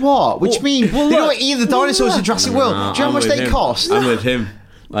 Because what? Which mean they don't eat the dinosaurs in Jurassic World. Do you know how much they cost? I'm with him.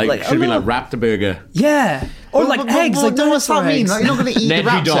 Like should have been like Raptor Burger. Yeah. Or eggs. Well, what's that mean? Like, you're not going to eat the raptor.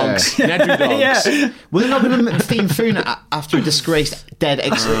 Nedry dogs. Yeah. Well, they're not going to theme food after a disgraced dead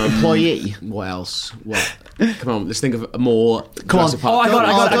employee. What else? What? Come on, let's think of a more. Come on. I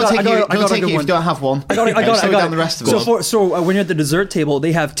got it if you don't have one. I got it. Down the rest of it. So when you're at the dessert table,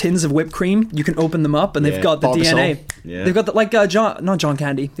 they have tins of whipped cream. You can open them up, and they've got the Barbasol. DNA. Yeah. They've got not John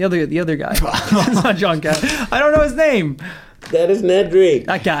Candy, the other guy. It's not John Candy. I don't know his name. That is Nedry.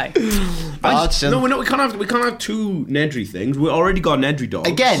 That guy. No, we can't have 2 Nedry things. We already got Nedry dogs.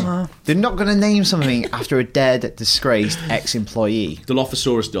 Again, they're not going to name something after a dead, disgraced ex-employee.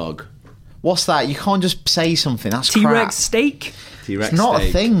 Dilophosaurus dog. What's that? You can't just say something. That's T-Rex crap. steak. It's not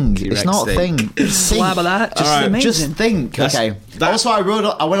a thing. It's not a thing. Slab of that. Just amazing. Just think. Okay. Also, I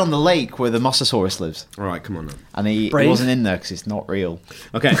went on the lake where the Mosasaurus lives. All right, come on now. And he wasn't in there because it's not real.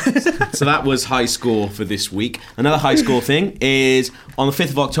 Okay, so that was high score for this week. Another high score thing is on the 5th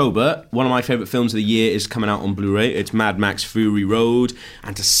of October, one of my favourite films of the year is coming out on Blu-ray. It's Mad Max Fury Road.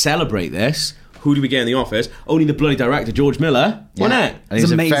 And to celebrate this, who do we get in the office? Only the bloody director, George Miller. Wasn't it? And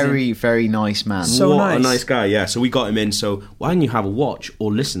he's amazing. A very, very nice man. So what a nice guy, yeah. So we got him in. So why don't you have a watch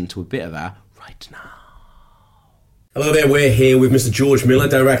or listen to a bit of that right now? Hello there, we're here with Mr. George Miller,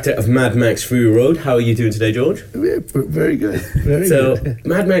 director of Mad Max Fury Road. How are you doing today, George? Very good. Very good.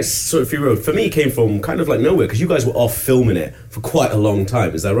 Mad Max Fury Road, for me, came from kind of like nowhere, because you guys were off filming it for quite a long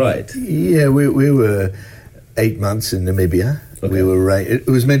time, is that right? Yeah, we were 8 months in Namibia. Okay. We were it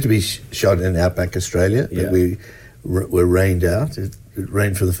was meant to be shot in outback Australia, but we were rained out. It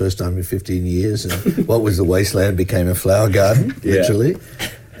rained for the first time in 15 years, and what was the wasteland became a flower garden, literally.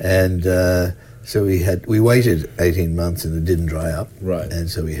 And so we waited 18 months, and it didn't dry up. Right. And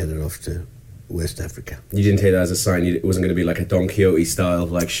so we headed off to West Africa. You didn't take that as a sign. It wasn't going to be like a Don Quixote style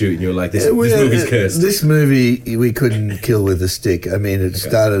like shooting. You were like, this movie's cursed. This movie we couldn't kill with a stick. I mean, it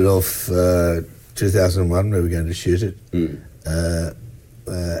started off 2001. We were going to shoot it,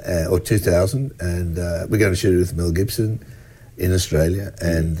 or 2000, and we're going to shoot it with Mel Gibson in Australia,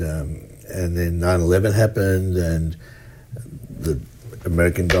 and then 9/11 happened, and the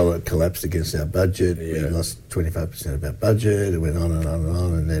American dollar collapsed against our budget. We lost 25% of our budget. It went on and on and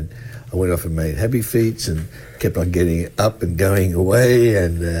on, and then I went off and made Happy Feets and kept on getting up and going away.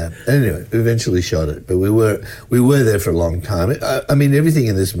 And anyway, eventually shot it. But we were there for a long time. I mean, everything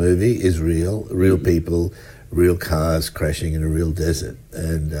in this movie is real people, real cars crashing in a real desert,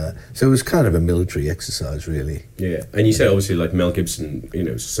 and so it was kind of a military exercise, really. Yeah, and you say obviously like Mel Gibson,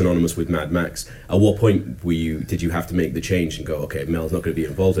 synonymous with Mad Max. At what point did you have to make the change and go, okay, Mel's not going to be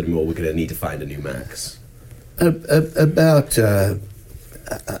involved anymore. We're going to need to find a new Max? About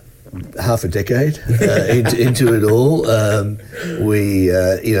half a decade into it all.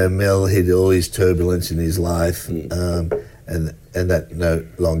 Mel hit all his turbulence in his life, and that no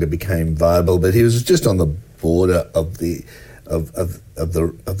longer became viable. But he was just on the border of the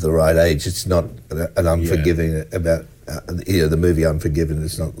right age. It's not an Unforgiven about the movie Unforgiven.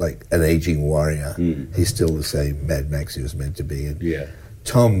 It's not like an aging warrior. He's still the same Mad Max he was meant to be. And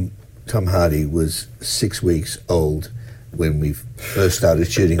Tom Hardy was 6 weeks old when we first started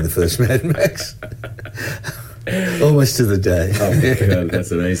shooting the first Mad Max. Almost to the day. Oh my God,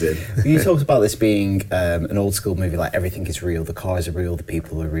 that's amazing. You talked about this being an old school movie, like everything is real, the cars are real, the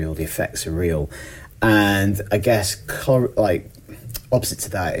people are real, the effects are real. And I guess opposite to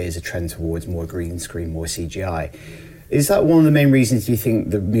that is a trend towards more green screen, more CGI. Is that one of the main reasons you think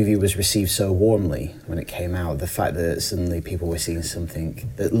the movie was received so warmly when it came out? The fact that suddenly people were seeing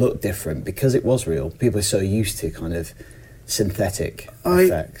something that looked different because it was real. People are so used to kind of synthetic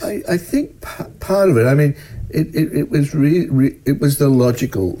effects. I think part of it, I mean, it was it was the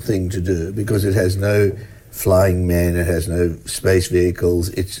logical thing to do because it has no flying men, it has no space vehicles,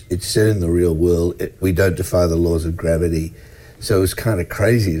 it's set in the real world. We don't defy the laws of gravity, so it's kind of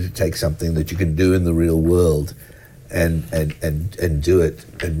crazy to take something that you can do in the real world and do it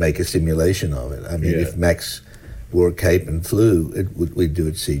and make a simulation of it. I mean, if Max wore a cape and flew, we'd do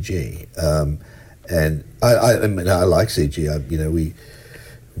it CG. And I mean, I like CG.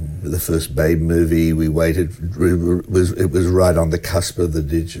 The first Babe movie, we waited. It was right on the cusp of the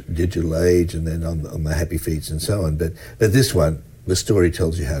digital age, and then on the Happy Feets and so on. But this one, the story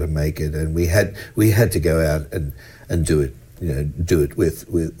tells you how to make it, and we had to go out and do it. Do it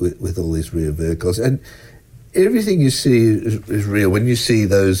with all these real vehicles, and everything you see is real. When you see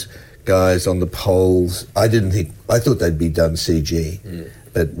those guys on the poles, I thought they'd be done CG.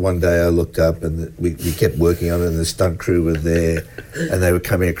 But one day I looked up and we kept working on it, and the stunt crew were there, and they were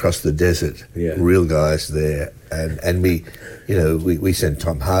coming across the desert, real guys there, and we sent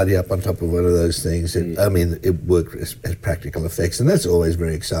Tom Hardy up on top of one of those things. And, I mean, it worked as practical effects, and that's always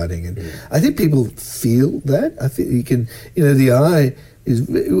very exciting. And I think people feel that. I think you can, the eye is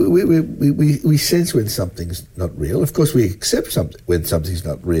we sense when something's not real. Of course, we accept when something's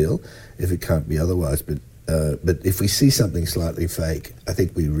not real if it can't be otherwise, but if we see something slightly fake, I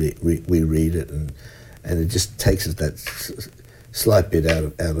think we read it, and it just takes us that slight bit out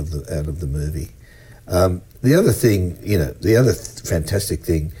of the movie. The other thing, the other fantastic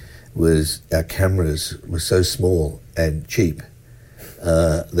thing was our cameras were so small and cheap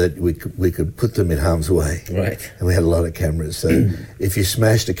that we could put them in harm's way. Right. And we had a lot of cameras. So if you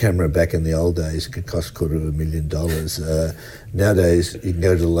smashed a camera back in the old days, it could cost $250,000. Nowadays, you can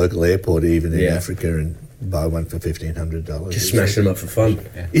go to the local airport, even in Africa, and buy one for $1,500. Just smash them up for fun.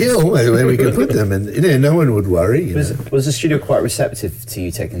 Yeah, where we could put them, and no one would worry. Was the studio quite receptive to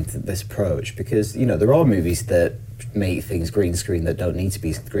you taking this approach? Because there are movies that make things green screen that don't need to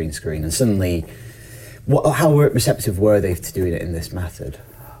be green screen, and suddenly, how receptive were they to doing it in this method?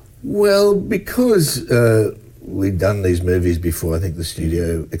 Well, because we'd done these movies before, I think the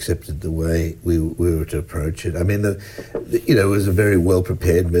studio accepted the way we were to approach it. I mean, it was a very well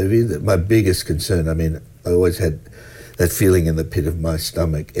prepared movie. My biggest concern, I mean, I always had that feeling in the pit of my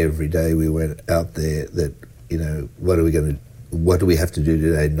stomach every day we went out there that, what do we have to do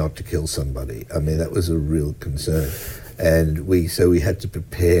today not to kill somebody? I mean, that was a real concern. And we had to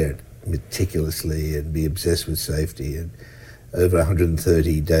prepare it meticulously and be obsessed with safety. And over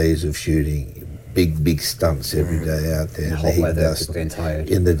 130 days of shooting, big stunts every day out there. Hot weather, people getting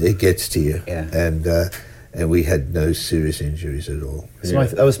tired. It gets to you. Yeah. And we had no serious injuries at all.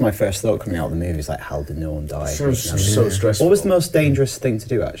 That was my first thought coming out of the movie. Is like, how did no one die? So stressful. What was the most dangerous thing to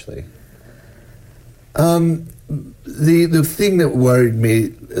do, actually? The thing that worried me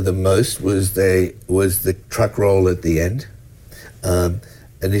the most was the truck roll at the end.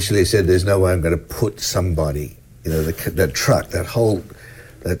 Initially, I said, "There's no way I'm going to put somebody, the truck, that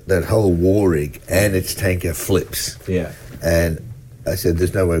whole war rig and its tanker flips." Yeah. And I said,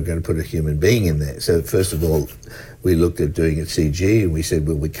 "There's no way we're going to put a human being in there." So first of all, we looked at doing it CG, and we said,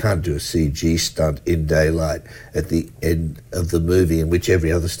 "Well, we can't do a CG stunt in daylight at the end of the movie in which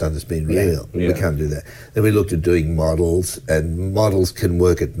every other stunt has been real. Yeah. We can't do that." Then we looked at doing models, and models can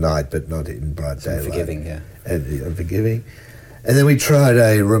work at night, but not in bright daylight. Unforgiving, yeah. And unforgiving. And then we tried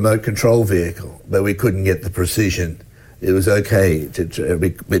a remote control vehicle, but we couldn't get the precision. It was okay,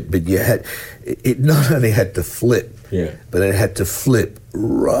 but you had, it not only had to flip, but it had to flip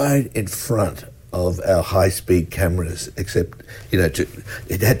right in front of our high-speed cameras, except, it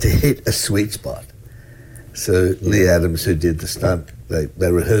had to hit a sweet spot. So Lee Adams, who did the stunt,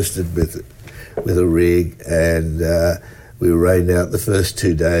 they rehearsed it with a rig, and we were rained out the first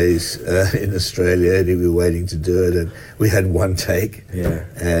 2 days in Australia, and we were waiting to do it, and we had one take,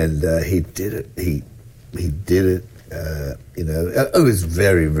 and he did it. He did it. It was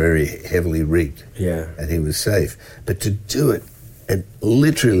very, very heavily rigged, and he was safe. But to do it and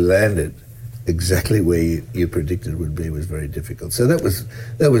literally land it exactly where you predicted it would be was very difficult. So that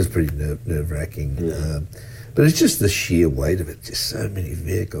was pretty nerve-wracking. But it's just the sheer weight of it. Just so many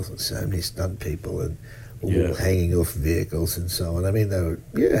vehicles and so many stunt people and all hanging off vehicles and so on. I mean,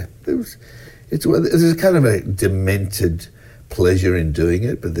 there's a kind of a demented pleasure in doing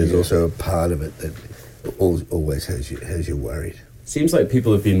it, but there's also a part of it that always has you worried. Seems like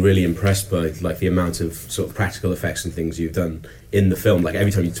people have been really impressed by the amount of sort of practical effects and things you've done in the film. Like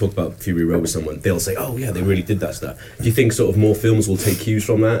every time you talk about Fury Road with someone, they'll say, "Oh yeah, they really did that stuff." Do you think sort of more films will take cues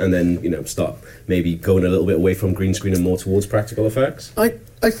from that and then start maybe going a little bit away from green screen and more towards practical effects?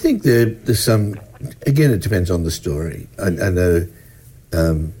 I think there's some. Again, it depends on the story. I know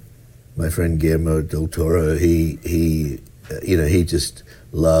my friend Guillermo del Toro. He just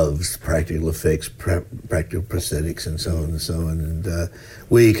loves practical effects, practical prosthetics, and so on and so on, and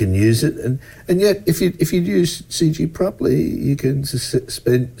where you can use it, and yet if you use CG properly, you can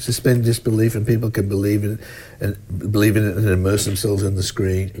suspend disbelief, and people can believe in it and immerse themselves in the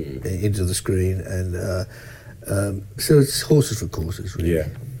screen, into the screen, and so it's horses for courses, really. Yeah.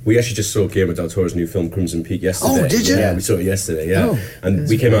 We actually just saw Guillermo del Toro's new film, Crimson Peak, yesterday. Oh, did you? Yeah, we saw it yesterday, and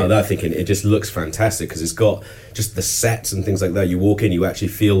we came out of that thinking it just looks fantastic because it's got just the sets and things like that. You walk in, you actually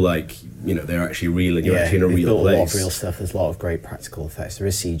feel like, they're actually real and you're actually in a real place. A lot of real stuff. There's a lot of great practical effects. There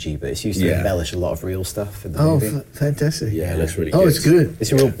is CG, but it's used to embellish a lot of real stuff in the movie. Fantastic. Yeah, that's really good. Oh, it's good.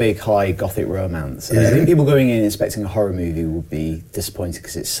 It's a real big, high gothic romance. I think people going in expecting a horror movie will be disappointed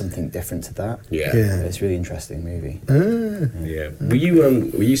because it's something different to that. Yeah. It's a really interesting movie. Yeah.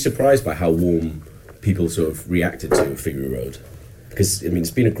 Were you surprised by how warm people sort of reacted to Fury Road? Because,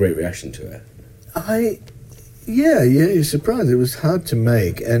 it's been a great reaction to it. You're surprised. It was hard to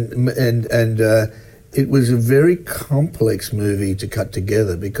make, and it was a very complex movie to cut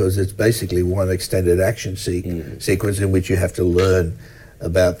together because it's basically one extended action sequence in which you have to learn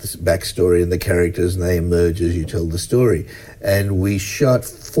about the backstory and the characters, and they emerge as you tell the story. And we shot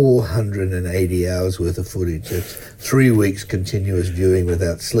 480 hours worth of footage. It's 3 weeks continuous viewing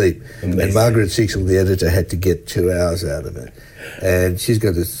without sleep. Amazing. And Margaret Sixel, the editor, had to get 2 hours out of it. And she's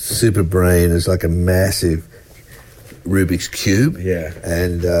got this super brain. It's like a massive Rubik's Cube. Yeah.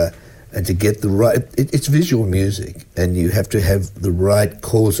 And to get the right... It's visual music, and you have to have the right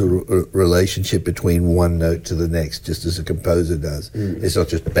causal relationship between one note to the next, just as a composer does. It's not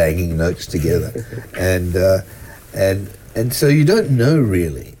just banging notes together. And so you don't know,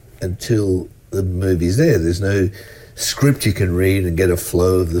 really, until the movie's there. There's no script you can read and get a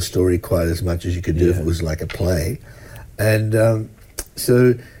flow of the story quite as much as you could do if it was like a play. And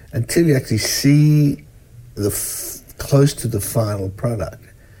so until you actually see close to the final product,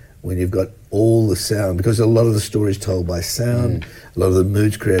 when you've got all the sound, because a lot of the story is told by sound, a lot of the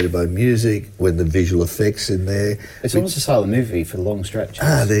mood's created by music, when the visual effects in there. It's almost a silent movie for long stretches.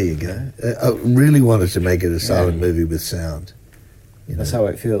 There you go. I really wanted to make it a silent movie with sound. That's how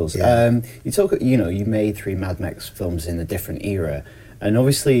it feels. Yeah. You made 3 Mad Max films in a different era, and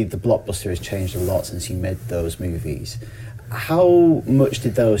obviously the blockbuster has changed a lot since you made those movies. How much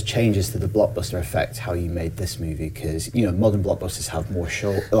did those changes to the blockbuster affect how you made this movie? Because modern blockbusters have more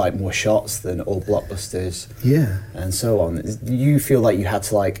shots than old blockbusters, and so on. Do you feel like you had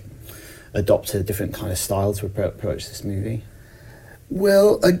to adopt a different kind of style to approach this movie?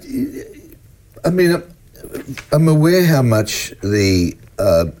 Well, I'm aware how much the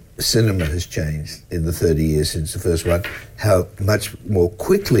cinema has changed in the 30 years since the first one, how much more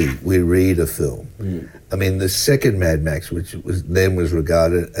quickly we read a film. I mean, the second Mad Max, which was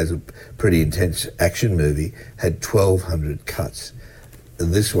regarded as a pretty intense action movie, had 1,200 cuts.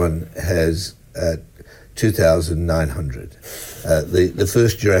 This one has 2,900. The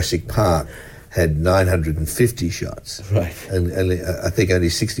first Jurassic Park had 950 shots. Right. And I think only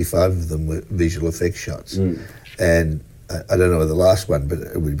 65 of them were visual effects shots. And I don't know the last one, but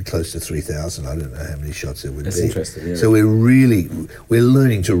it would be close to 3,000. I don't know how many shots there would be. That's interesting, yeah. So we're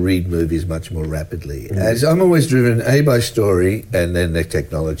learning to read movies much more rapidly. As I'm always driven, A, by story and then the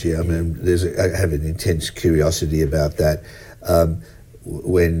technology. I mean, I have an intense curiosity about that.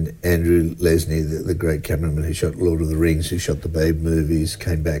 When Andrew Lesnie, the great cameraman who shot Lord of the Rings, who shot the Babe movies,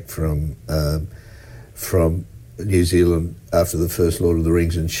 came back from New Zealand after the first Lord of the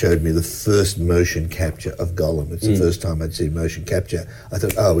Rings and showed me the first motion capture of Gollum. It's the first time I'd seen motion capture. I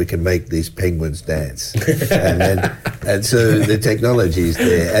thought, we can make these penguins dance. and so the technology is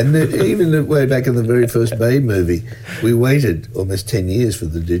there. And even way back in the very first Babe movie, we waited almost 10 years for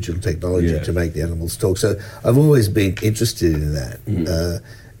the digital technology to make the animals talk. So I've always been interested in that.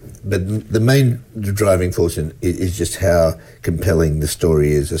 But the main driving force is just how compelling the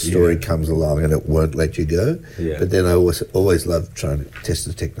story is. A story comes along and it won't let you go. Yeah. But then I always love trying to test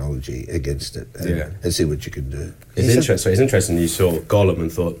the technology against it and see what you can do. It's interesting you saw Gollum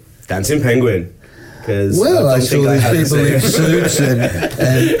and thought, dancing penguin. Well, I saw these people in suits and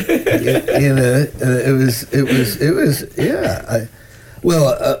it was.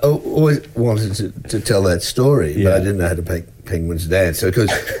 I always wanted to tell that story, but I didn't know how to make penguins dance. So,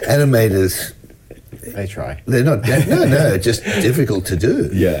 because animators, they try. They're not. No, just difficult to do.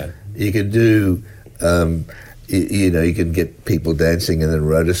 Yeah, you can do. You can get people dancing and then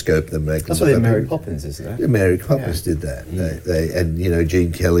rotoscope them. Make That's what Mary Poppins is, isn't it? Mary Poppins did that. They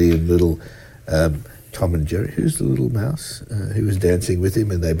Gene Kelly and little Tom and Jerry, who's the little mouse who was dancing with him,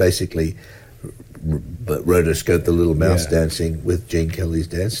 and they basically rotoscope the little mouse dancing with Gene Kelly's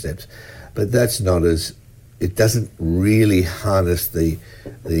dance steps. But that's not as, it doesn't really harness the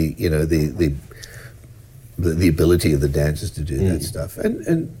ability of the dancers to do that stuff.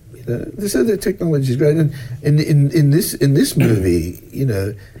 And so the technology is great. And in this movie,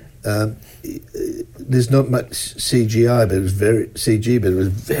 there's not much CGI, but it was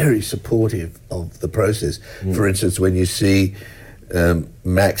very supportive of the process. For instance, when you see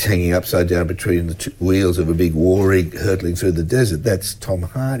Max hanging upside down between the two wheels of a big war rig hurtling through the desert, that's Tom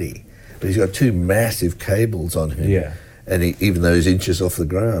Hardy. But he's got two massive cables on him. Yeah. And even though he's inches off the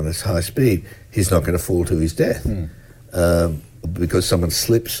ground, it's high speed, he's not going to fall to his death because someone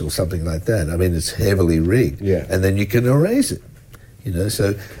slips or something like that. I mean, it's heavily rigged. Yeah. And then you can erase it.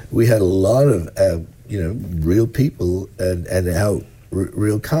 So we had a lot of real people and our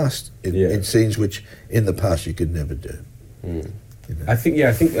real cast in scenes which in the past you could never do. I think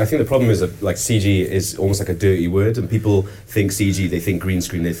the problem is that like CG is almost like a dirty word, and people think CG, they think green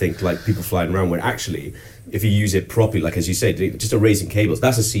screen, they think like people flying around. Where actually, if you use it properly, like as you said, just erasing cables,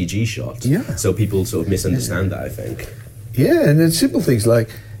 that's a CG shot. Yeah. So people sort of misunderstand that. I think. Yeah, and then simple things like,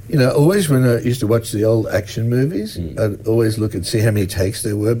 always when I used to watch the old action movies, I'd always look and see how many takes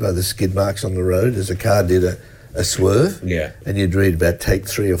there were by the skid marks on the road as a car did a swerve. Yeah. And you'd read about take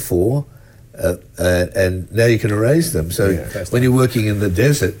 3 or 4. And now you can erase them. So when you're working in the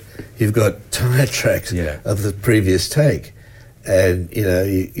desert, you've got tire tracks of the previous take, and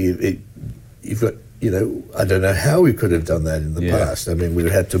you've got I don't know how we could have done that in the past. I mean, we'd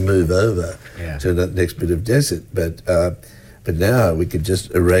have had to move over to the next bit of desert, but now we could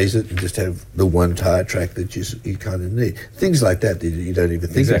just erase it and just have the one tire track that you kind of need. Things like that you don't even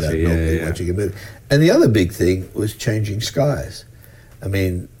think about normally watching a movie. And the other big thing was changing skies. I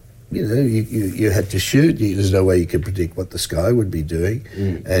mean, you had to shoot. There's no way you could predict what the sky would be doing.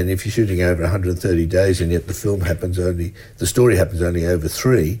 And if you're shooting over 130 days and yet the story happens only over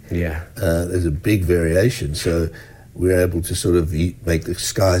 3, there's a big variation. So we're able to sort of make the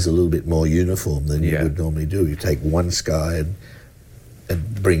skies a little bit more uniform than you would normally do. You take one sky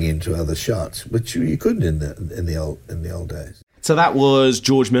and bring into other shots, which you couldn't in the old days. So that was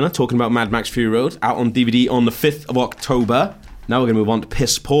George Miller talking about Mad Max Fury Road, out on DVD on the 5th of October. Now we're going to move on to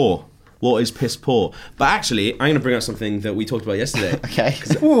Piss Poor. What is Piss Poor? But actually, I'm going to bring out something that we talked about yesterday. Okay.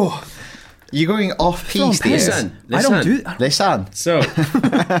 You're going off-piste here. Listen. I don't do that. Listen. So,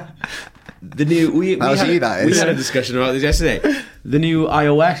 the new... We had a discussion about this yesterday. The new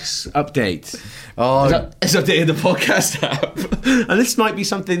iOS update. It's updated the podcast app. And this might be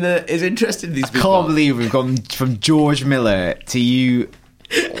something that is interesting to these people. I can't believe we've gone from George Miller to you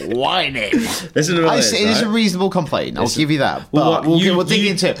whining. Listen to this, It is a reasonable complaint. I'll give you that. Well, But we'll dig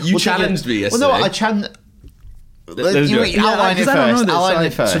into it. You challenged me yesterday. Well, no, I challenged. Let's do it. Outline it 'cause I don't know first. this, Outline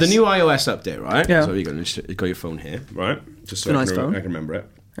it first. So the new iOS update, right? Yeah. So you got your phone here, right? Just so It's a I nice can phone. remember it.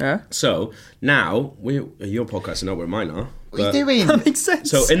 Yeah. So now your podcast are not where mine are. What are you doing? That makes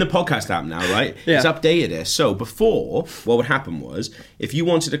sense. So in the podcast app now, right? Yeah. It's updated it. So before, what would happen was if you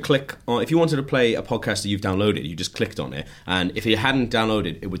wanted to play a podcast that you've downloaded, you just clicked on it, and if you hadn't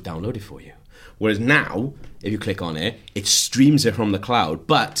downloaded, it would download it for you. Whereas now, if you click on it, it streams it from the cloud,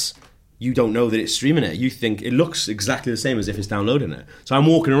 but you don't know that it's streaming it. You think it looks exactly the same as if it's downloading it. So I'm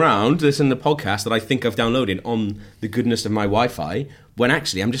walking around listening to the podcast that I think I've downloaded on the goodness of my Wi-Fi, when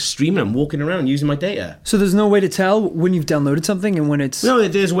actually I'm just streaming. I'm walking around using my data. So there's no way to tell when you've downloaded something and when it's... No,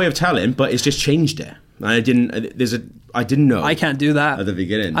 there's a way of telling, but it's just changed it. I didn't know. I can't do that. At the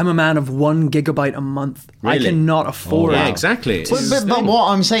beginning. I'm a man of 1 gigabyte a month. Really? I cannot afford Yeah, it. exactly. But what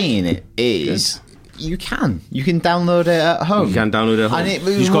I'm saying is, you can download it at home. You can download it at home. And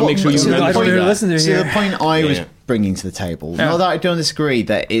You just gotta make sure you so remember I don't to do really that. listen to So here. the point I was Yeah. bringing to the table, Yeah. not that I don't disagree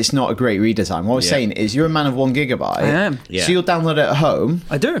that it's not a great redesign. What I was Yeah. saying is, you're a man of 1 gigabyte. I am. Yeah. So you'll download it at home.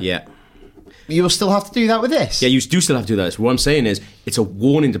 I do. Yeah. You'll still have to do that with this. Yeah, you do still have to do that. So what I'm saying is, it's a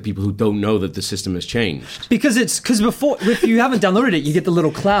warning to people who don't know that the system has changed. Because before, if you haven't downloaded it, you get the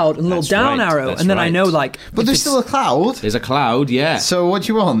little cloud and the little That's down right, arrow, that's and then I right. know like. But if there's it's- still a cloud. There's a cloud, yeah. So what do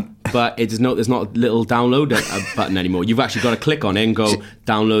you want? But there's not a little download button anymore. You've actually got to click on it and go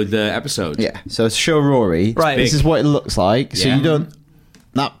download the episode. Yeah. So to show Rory, Right. this big. is what it looks like. So Yeah. you don't.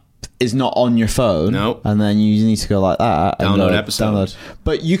 That is not on your phone. No. And then you need to go like that. And Download go, episode. Download.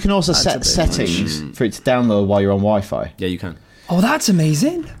 But you can also That's set a bit settings for it to download while you're on Wi-Fi. Yeah, you can. Oh, that's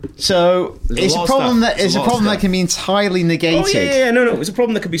amazing. So There's it's a a lot of problem stuff. that There's it's a a lot of problem that stuff. can be entirely negated. Oh, yeah, no. It's a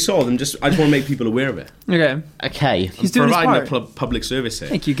problem that could be solved. I just want to make people aware of it. Okay. Okay. He's doing his Providing part. a public service here.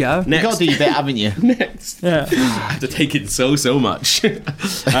 Thank you, Gav. You got to do your bit, haven't you? Next. Yeah. I have to take it so much.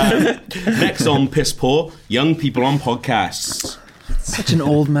 Next on Piss Poor, young people on podcasts. Such an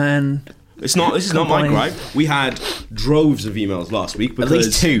old man. This is not my Complain. gripe. We had droves of emails last week. Because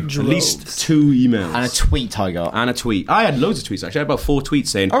least two. At least 2 emails. And a tweet I got. And a tweet. I had loads of tweets, actually. I had about 4 tweets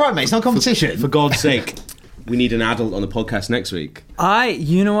saying, All right, mate. It's not competition. for God's sake, we need an adult on the podcast next week.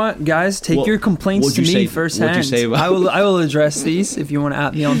 You know what, guys? Take What- your complaints what'd to you me say- firsthand. what'd you say about- I will address these if you want to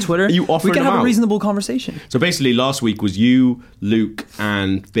at me on Twitter. You offering we can them have out? a reasonable conversation. So basically, last week was you, Luke,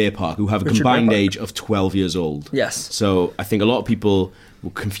 and Bear Park, who have a Richard combined Bear Park. age of 12 years old. Yes. So I think a lot of people were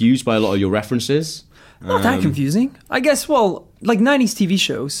confused by a lot of your references. Not that confusing. I guess, well, like 90s TV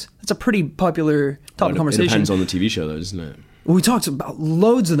shows. That's a pretty popular topic of It conversation. depends on the TV show, though, doesn't it? We talked about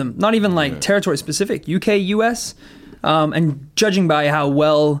loads of them, not even like territory specific, UK, US. And judging by how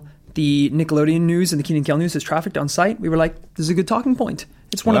well the Nickelodeon news and the Keenan Kel news has trafficked on site, we were like, this is a good talking point.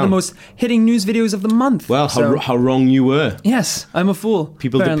 It's one of Wow. the most hitting news videos of the month. Well, So, how wrong you were. yes, I'm a fool.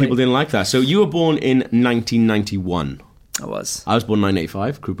 People apparently. didn't like that. So you were born in 1991. I was. I was born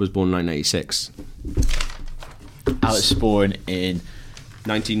 1985. Krupa was born 1986. I was born in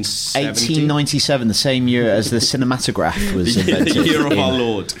 1970. 1897, the same year as the cinematograph was invented. The year of in- our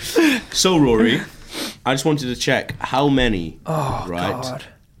Lord. So, Rory, I just wanted to check how many, God.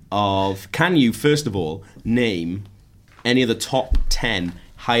 can you, first of all, name any of the top 10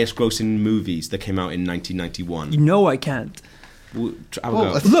 highest grossing movies that came out in 1991? You know I can't. Have a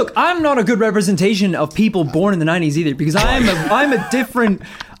go. Look, I'm not a good representation of people born in the 90s either because I'm a different...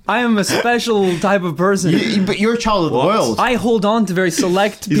 I am a special type of person. But you're a child of the What? world. I hold on to very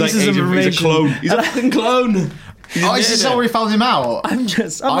select He's like pieces of Adrian, information. he's a clone. He's a fucking clone. Oh, is this how we found him out? I'm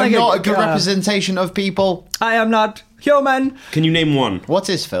I'm not a good representation of people. I am not human. Can you name one? What's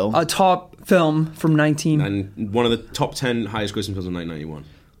his film? A top film from 19. And one of the top 10 highest grossing films of 1991.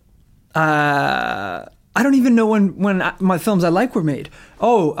 I don't even know when my films I like were made.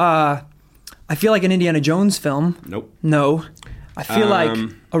 I feel like an Indiana Jones film. Nope. No. I feel like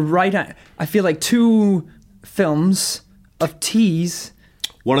I feel like 2 films of T's.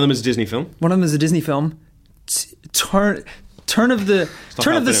 One of them is a Disney film. One of them is a Disney film. Turn of the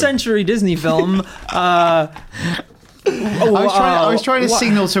helping him. century Disney film. I was trying to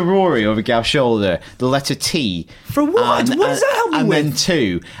signal to Rory over Gav's shoulder the letter T. For what? What does that help me and with? then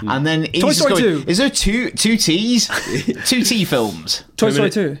 2. And then he's just Story going, 2. is there two T's? 2 T films. Toy Story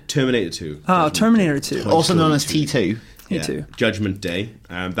 2. Terminator 2. Oh, Terminator 2. Also known as T2. Me too. Judgment Day.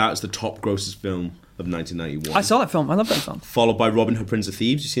 That's the top grossest film of 1991. I saw that film. I love that film. Followed by Robin Hood, Prince of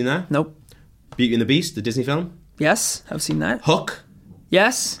Thieves. You seen that? Nope. Beauty and the Beast, the Disney film. Yes, I've seen that. Hook.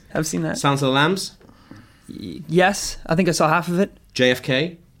 Yes, I've seen that. Silence of the Lambs. Yes, I think I saw half of it.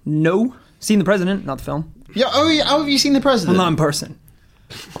 JFK. No. Seen The President, not the film. Yeah. Oh, how have you seen The Well, President? not in person.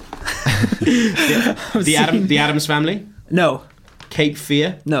 the Addams Family, No. Cape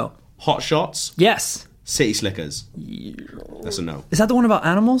Fear, No. Hot Shots, Yes. City Slickers. That's a no. Is that the one about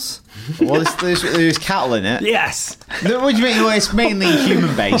animals? Well, there's cattle in it. Yes. No, what do you mean? Well, it's mainly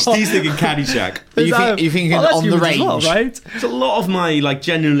human based. He's thinking Caddyshack. You think that's on the humans as range, well, right? It's a lot of my, like,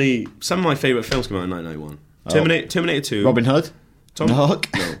 genuinely, some of my favourite films came out in 1991. Terminator 2. Robin Hood, Hook.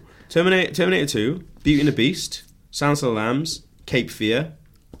 No. Terminator 2, Beauty and the Beast, Silence of the Lambs, Cape Fear.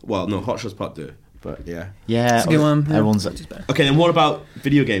 Well, no, Hot Shots Part 2. But, yeah. Yeah, It's a good one. Yeah. Everyone's Okay, then what about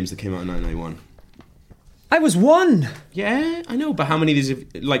video games that came out in 1991? I was one. Yeah, I know, but how many of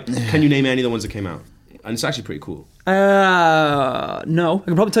these, like, can you name any of the ones that came out? And it's actually pretty cool. No. I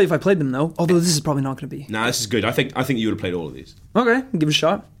can probably tell you if I played them, though. Although this is probably not going to be. Nah, this is good. I think you would have played all of these. Okay, give it a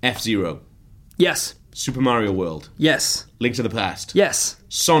shot. F-Zero, Yes. Super Mario World, Yes. Link to the Past, Yes.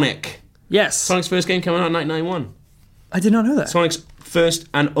 Sonic. Yes. Sonic's first game came out in 1991. I did not know that. Sonic's first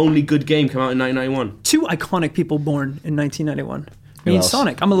and only good game came out in 1991. 2 iconic people born in 1991. Who Me and else?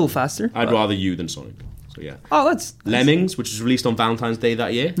 Sonic. I'm a little faster. I'd but- rather you than Sonic. So yeah. Oh, that's Lemmings, which was released on Valentine's Day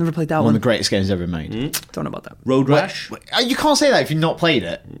that year. Never played that one one. of the greatest games ever made. Don't know about that. Road Rash. You can't say that if you've not played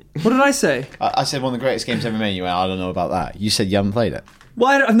it. What did I say? I said one of the greatest games ever made. You went, I don't know about that. You said you haven't played it.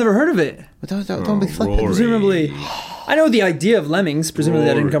 Well, I've never heard of it. Well, don't be flipping. Rory. Presumably, I know the idea of Lemmings. Presumably,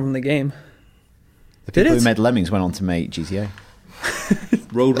 that didn't come from the game. The Did people it? who made Lemmings went on to make GTA.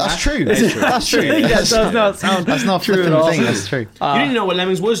 Road That's Rash. true. That's true. That's true. That does not sound That's not true flipping at all. thing. That's true. You didn't know what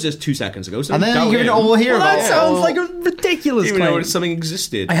Lemmings was just 2 seconds ago. So And then doubt you're him. going to all hear Well, about that it. sounds Oh. like a ridiculous You didn't know claim. something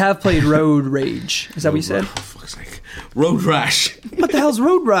existed. I have played Road Rage. Is that what you said? Oh, fuck's sake. Road Rash. What the hell's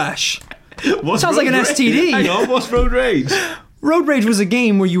Road Rash? What's Sounds like Road an Rage? STD. I know. What's Road Rage? Road Rage was a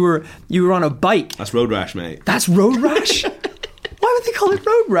game where you were on a bike. That's Road Rash, mate. That's Road Rash? Why would they call it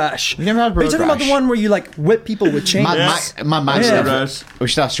Road Rash? You never had Are you Road talking about the Rash? one where you like whip people with chains? Mad Max. Yeah. Road Road Rash. We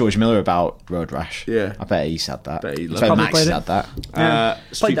should ask George Miller about Road Rash. Yeah. I bet he said that. Bet he I loved bet it. Max Probably said that. Yeah.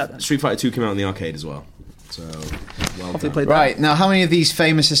 Played that then. Street Fighter 2 came out in the arcade as well. So, well Hopefully done. played that. Right, now how many of these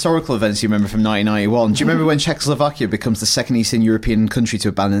famous historical events do you remember from 1991? Do you remember when Czechoslovakia becomes the second Eastern European country to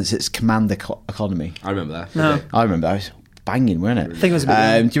abandon its command economy? I remember that. No. Okay. I remember that. Was banging, weren't it? I think it was a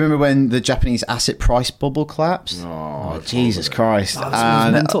bit Do you remember when the Japanese asset price bubble collapsed? Oh, Jesus Christ. Oh, this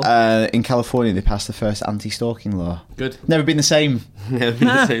was mental. In California, they passed the first anti-stalking law. Good. Never been the same. Never been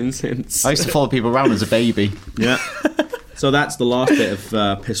the same since. I used to follow people around as a baby. Yeah. So that's the last bit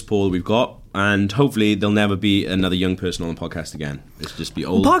of piss poor that we've got, and hopefully there'll never be another young person on the podcast again. It's just be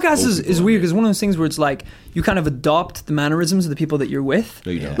old. Podcast old is people. weird because one of those things where it's like you kind of adopt the mannerisms of the people that you're with.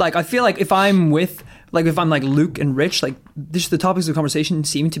 No, you don't. Like I feel like if I'm like Luke and Rich, like the topics of conversation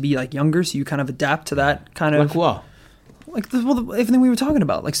seem to be like younger, so you kind of adapt to that kind of Like what? like everything we were talking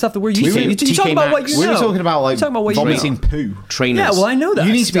about, like stuff that we're used to. You TK talk about what you We know. were talking about like Talk about what you vomiting know. poo. Trainers. Yeah, well, I know that.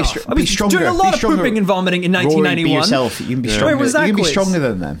 You need to be stuff. str- I be was stronger. doing a Be lot of stronger. pooping and vomiting in Rory, 1991. be yourself. You can be Yeah. stronger. Where was that you can be quiz? stronger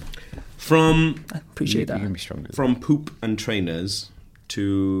than them. From Appreciate You can that. be stronger. from poop and trainers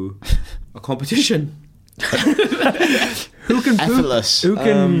to a competition. Who can poop? Effortless. Who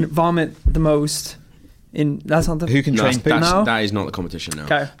can vomit the most? That's not the. Who can No, train that's, poo? No? that is not the competition. No.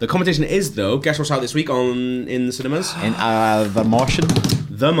 Okay. The competition is though. Guess what's out this week in the cinemas? In The Martian.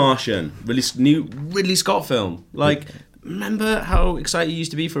 The Martian, new Ridley Scott film. Like, remember how excited you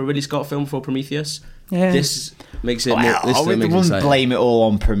used to be for a Ridley Scott film for Prometheus? Yeah. This makes it. More, Well, this I makes it wouldn't exciting. blame it all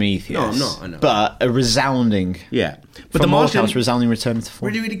on Prometheus. No, I'm not, I know. But a resounding. Yeah, but From The Martian, Martian, resounding return to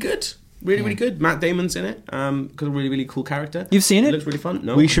form. really good. Really good. Matt Damon's in it. Got a really cool character. You've seen it? Looks really fun.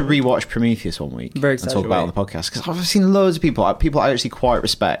 No, We should rewatch Prometheus one week. Very and excited. talk about it on the podcast because I've seen loads of people I actually quite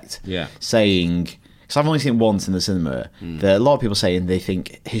respect. Yeah. Saying because I've only seen it once in the cinema. There are a lot of people saying they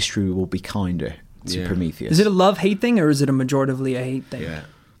think history will be kinder to Yeah. Prometheus. Is it a love-hate thing or is it a majoritively a hate thing? Yeah.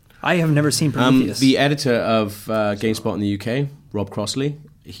 I have never seen Prometheus. The editor of GameSpot in the UK, Rob Crossley,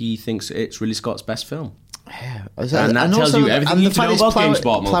 he thinks it's Ridley Scott's best film. Yeah. And that tells you everything you need to know about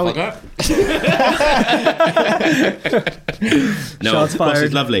GameSpot, motherfucker. No, Shots of course, fired.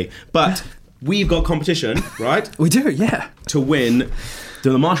 it's lovely. But we've got competition, right? we do, yeah. To win.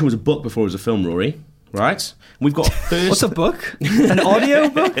 The Martian was a book before it was a film, Rory. Right? We've got first. What's a book? An audio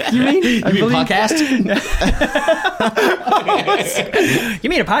book? You mean? You mean podcast? You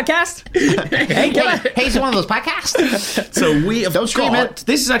mean a podcast? Hey, hey, it's one of those podcasts. So we have Don't scream got. it.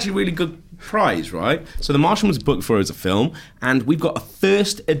 This is actually a really good prize, right? So The Martian was booked for as a film, and we've got a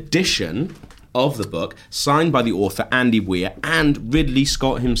first edition of the book signed by the author Andy Weir and Ridley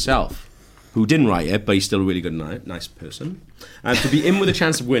Scott himself, who didn't write it, but he's still a really good, nice person. And to be in with a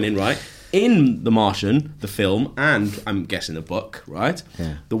chance of winning, right? In The Martian, the film, and I'm guessing the book, right?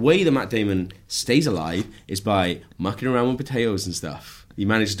 Yeah. The way that Matt Damon stays alive is by mucking around with potatoes and stuff. he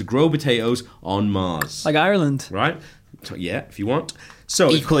manages to grow potatoes on Mars. Like Ireland. Right? So, yeah, if you want.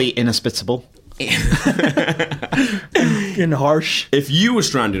 So Equally inhospitable. And harsh. if you were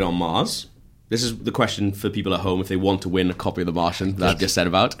stranded on Mars, this is the question for people at home if they want to win a copy of The Martian that I've just said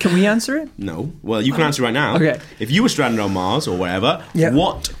about. Can we answer it? No. Well, you can answer right now. Okay. If you were stranded on Mars or wherever,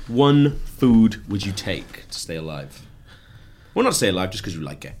 what one food would you take to stay alive? Well, not stay alive, just because you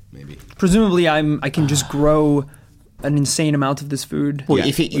like it, maybe. Presumably, I can just grow an insane amount of this food. Well, Yeah.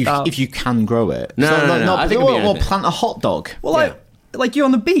 if you can grow it. No, no. I think it'd be we'll anything. plant a hot dog. Well, like you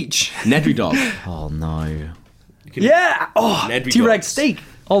on the beach. Nedry dog. Oh no. Yeah. Oh, Nedry T-Rex dogs. steak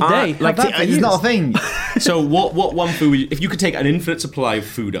all day. like Have that for It's years. not a thing. So what one food would you, if you could take an infinite supply of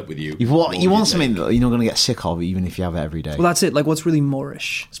food up with you? You what would want take? something that you're not going to get sick of, even if you have it every day. Well, that's it. Like, what's really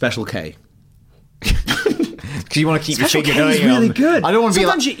Moorish? Special K. Because you want to keep your Special finger K is going. really good. I don't want to be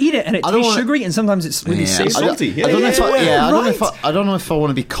Sometimes like, you eat it and it I don't tastes wanna- sugary, and sometimes it's really Yeah. salty. salty. I don't know if I, Yeah, I don't know if right. I don't know if I want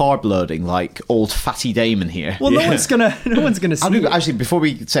to be carb loading like old fatty Damon here. Well, no one's gonna How see do, it. actually, before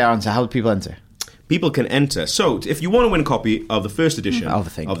we say our answer, how do people enter? People can enter. So if you want to win a copy of the first edition I'll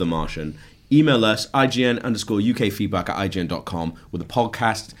think. of The Martian, email us IGN_UKfeedback@IGN.com with a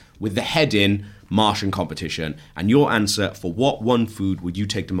podcast with the heading Martian competition, and your answer for what one food would you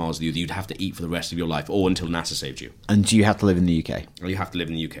take to Mars with you that you'd have to eat for the rest of your life or until NASA saved you. And do you have to live in the UK? Well, you have to live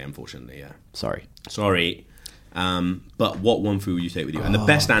in the UK, unfortunately, yeah. Sorry. Sorry. But what one food would you take with you? And the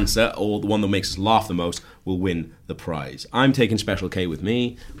best answer, or the one that makes us laugh the most, will win the prize. I'm taking Special K with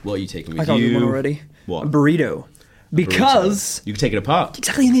me. What are you taking with I got you? one already. What? A burrito. Because You can take it apart.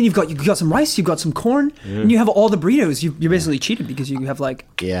 exactly, and then you've got some rice, you've got some corn, and you have all the burritos. You're basically cheated because you have like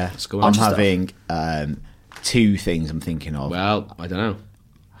Yeah. go on. I'm Stuff. having two things I'm thinking of. Well, I don't know.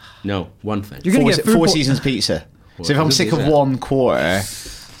 No, one thing. You're gonna get food Four po- Seasons pizza. So if I'm Seasons sick of pizza. one quarter,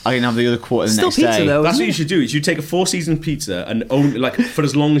 I can have the other quarter the Still next pizza day. though. That's isn't what you it? should do. You should take a 4 Seasons pizza and only, like, for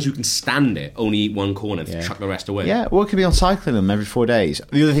as long as you can stand it, only eat one corner and chuck the rest away. Yeah, well, it could be on cycling them every 4 days.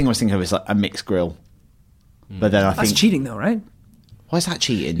 The other thing I was thinking of is like a mixed grill. But then I That's think, cheating though, right? why is that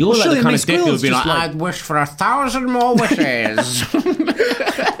cheating? You're like surely the kind of mixed dick who grill's would be like, just like- I'd wish for 1,000 more wishes.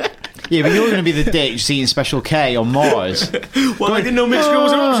 Yeah, but you're going to be the dick just eating Special K on Mars. Well, I didn't know mixed grill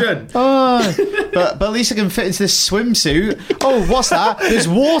was an option. But at least I can fit into this swimsuit. Oh, what's that? There's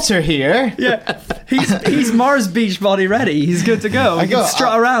water here. Yeah, he's Mars beach body ready. He's good to go. He can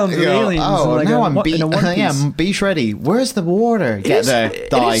strut around with aliens. Oh, in like now a, I'm in a one piece. yeah, I'm beach ready. Where's the water? Get is- there. it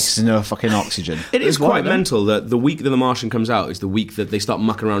Die is- 'cause there's no fucking oxygen. It is water quite there. mental that the week that The Martian comes out is the week that they start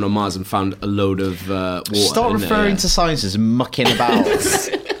mucking around on Mars and found a load of water. Stop in there, referring yeah. to science as mucking about.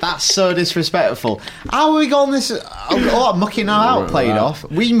 That's so disrespectful. How have we got on this? A lot of mucking about played off.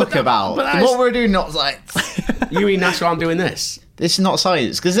 We muck about. but that is- What we're doing, not like. You mean NASA aren't doing this? This is not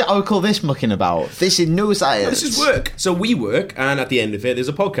science. Because I would call this mucking about. This is no science. This is work. So we work, and at the end of it, there's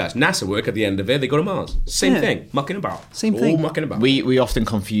a podcast. NASA work, at the end of it, they go to Mars. Same Yeah. thing. Mucking about. Same All thing. mucking about. We often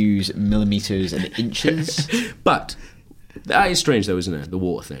confuse millimeters and inches. But that is strange, though, isn't it? The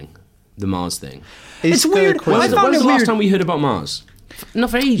water thing. The Mars thing. It's weird. I When found was it the last weird. time we heard about Mars?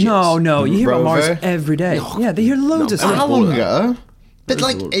 Not for ages. No, you hear about Mars Rover. every day. Yeah, they hear loads of No, stuff. How all long of that. ago? But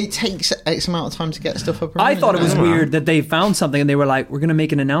What is like, all- it takes X amount of time to get stuff up. and I running. thought it was don't know. weird that they found something and they were like, "We're going to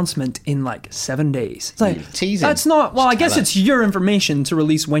make an announcement in like 7 days." It's like Teasing. that's not. Well, I guess tell it's your information to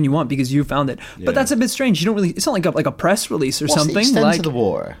release when you want because you found it. But that's a bit strange. You don't really. It's not like a press release or What's something. the extent like of the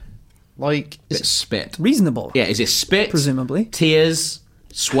water? Like, It's spit. reasonable. Yeah, is it spit? Presumably. Tears?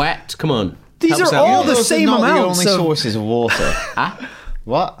 Sweat? Come on. These Help us are out. all the those are same not the amounts only of- sources of water.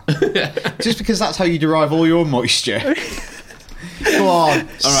 What? Just because that's how you derive all your moisture. Go on, All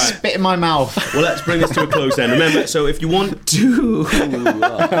right. spit in my mouth. Well, let's bring this to a close then. Remember, so if you want to,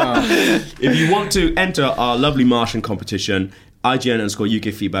 enter our lovely Martian competition,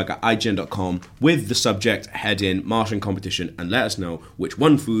 IGN_UK feedback at IGN.com with the subject heading Martian competition, and let us know which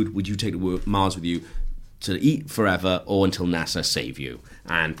one food would you take to Mars with you to eat forever or until NASA save you.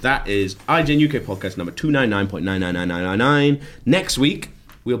 And that is IGN UK podcast number 299.99999. Next week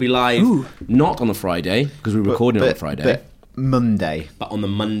we'll be live, not on the Friday because we're recording on the Friday, But Monday. but on the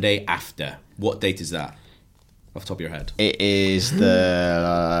Monday after. What date is that? Off the top of your head. It is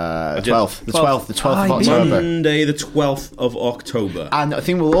the 12th. The 12th. The 12th of Ah, October. Monday, the 12th of October. And I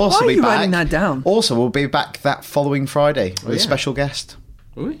think we'll also Why are be you back. writing that down? Also, we'll be back that following Friday with a yeah. special guest.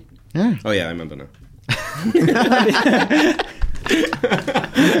 Are we? Yeah. Oh, yeah, I remember now.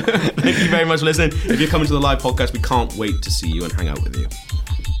 Thank you very much for listening. If you're coming to the live podcast, we can't wait to see you and hang out with you.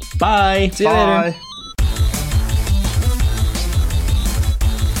 Bye. See you later. Bye.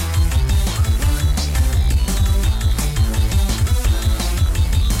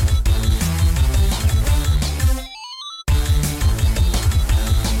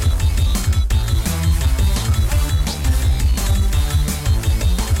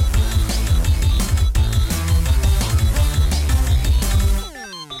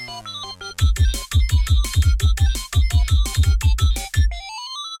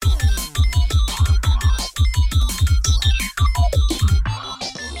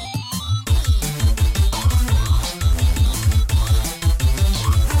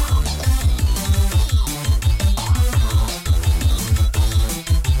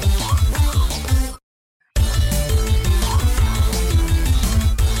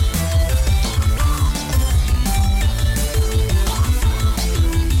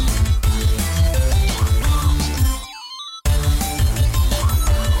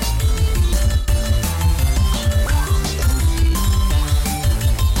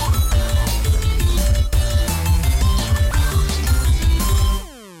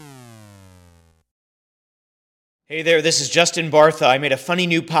 Hey there, this is Justin Bartha. I made a funny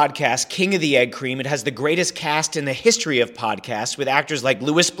new podcast, King of the Egg Cream. It has the greatest cast in the history of podcasts with actors like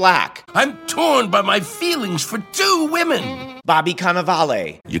Louis Black. I'm torn by my feelings for two women. Bobby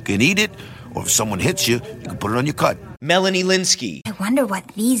Cannavale. You can eat it, or if someone hits you, you can put it on your cut. Melanie Linsky. I wonder what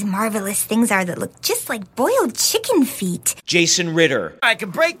these marvelous things are that look just like boiled chicken feet. Jason Ritter. I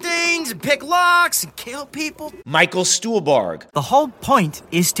can break things and pick locks and kill people. Michael Stuhlbarg. The whole point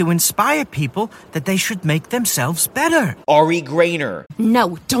is to inspire people that they should make themselves better. Ari Grainer.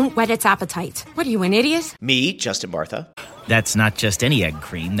 No, don't whet its appetite. What are you, an idiot? Me, Justin Bartha. That's not just any egg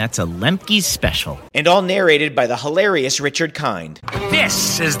cream, that's a Lemke's special. And all narrated by the hilarious Richard Kind.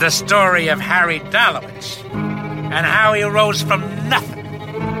 This is the story of Harry Dalowitz and how he rose from nothing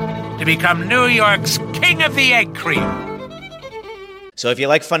to become New York's King of the Egg Cream. So if you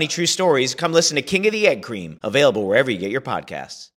like funny true stories, come listen to King of the Egg Cream, available wherever you get your podcasts.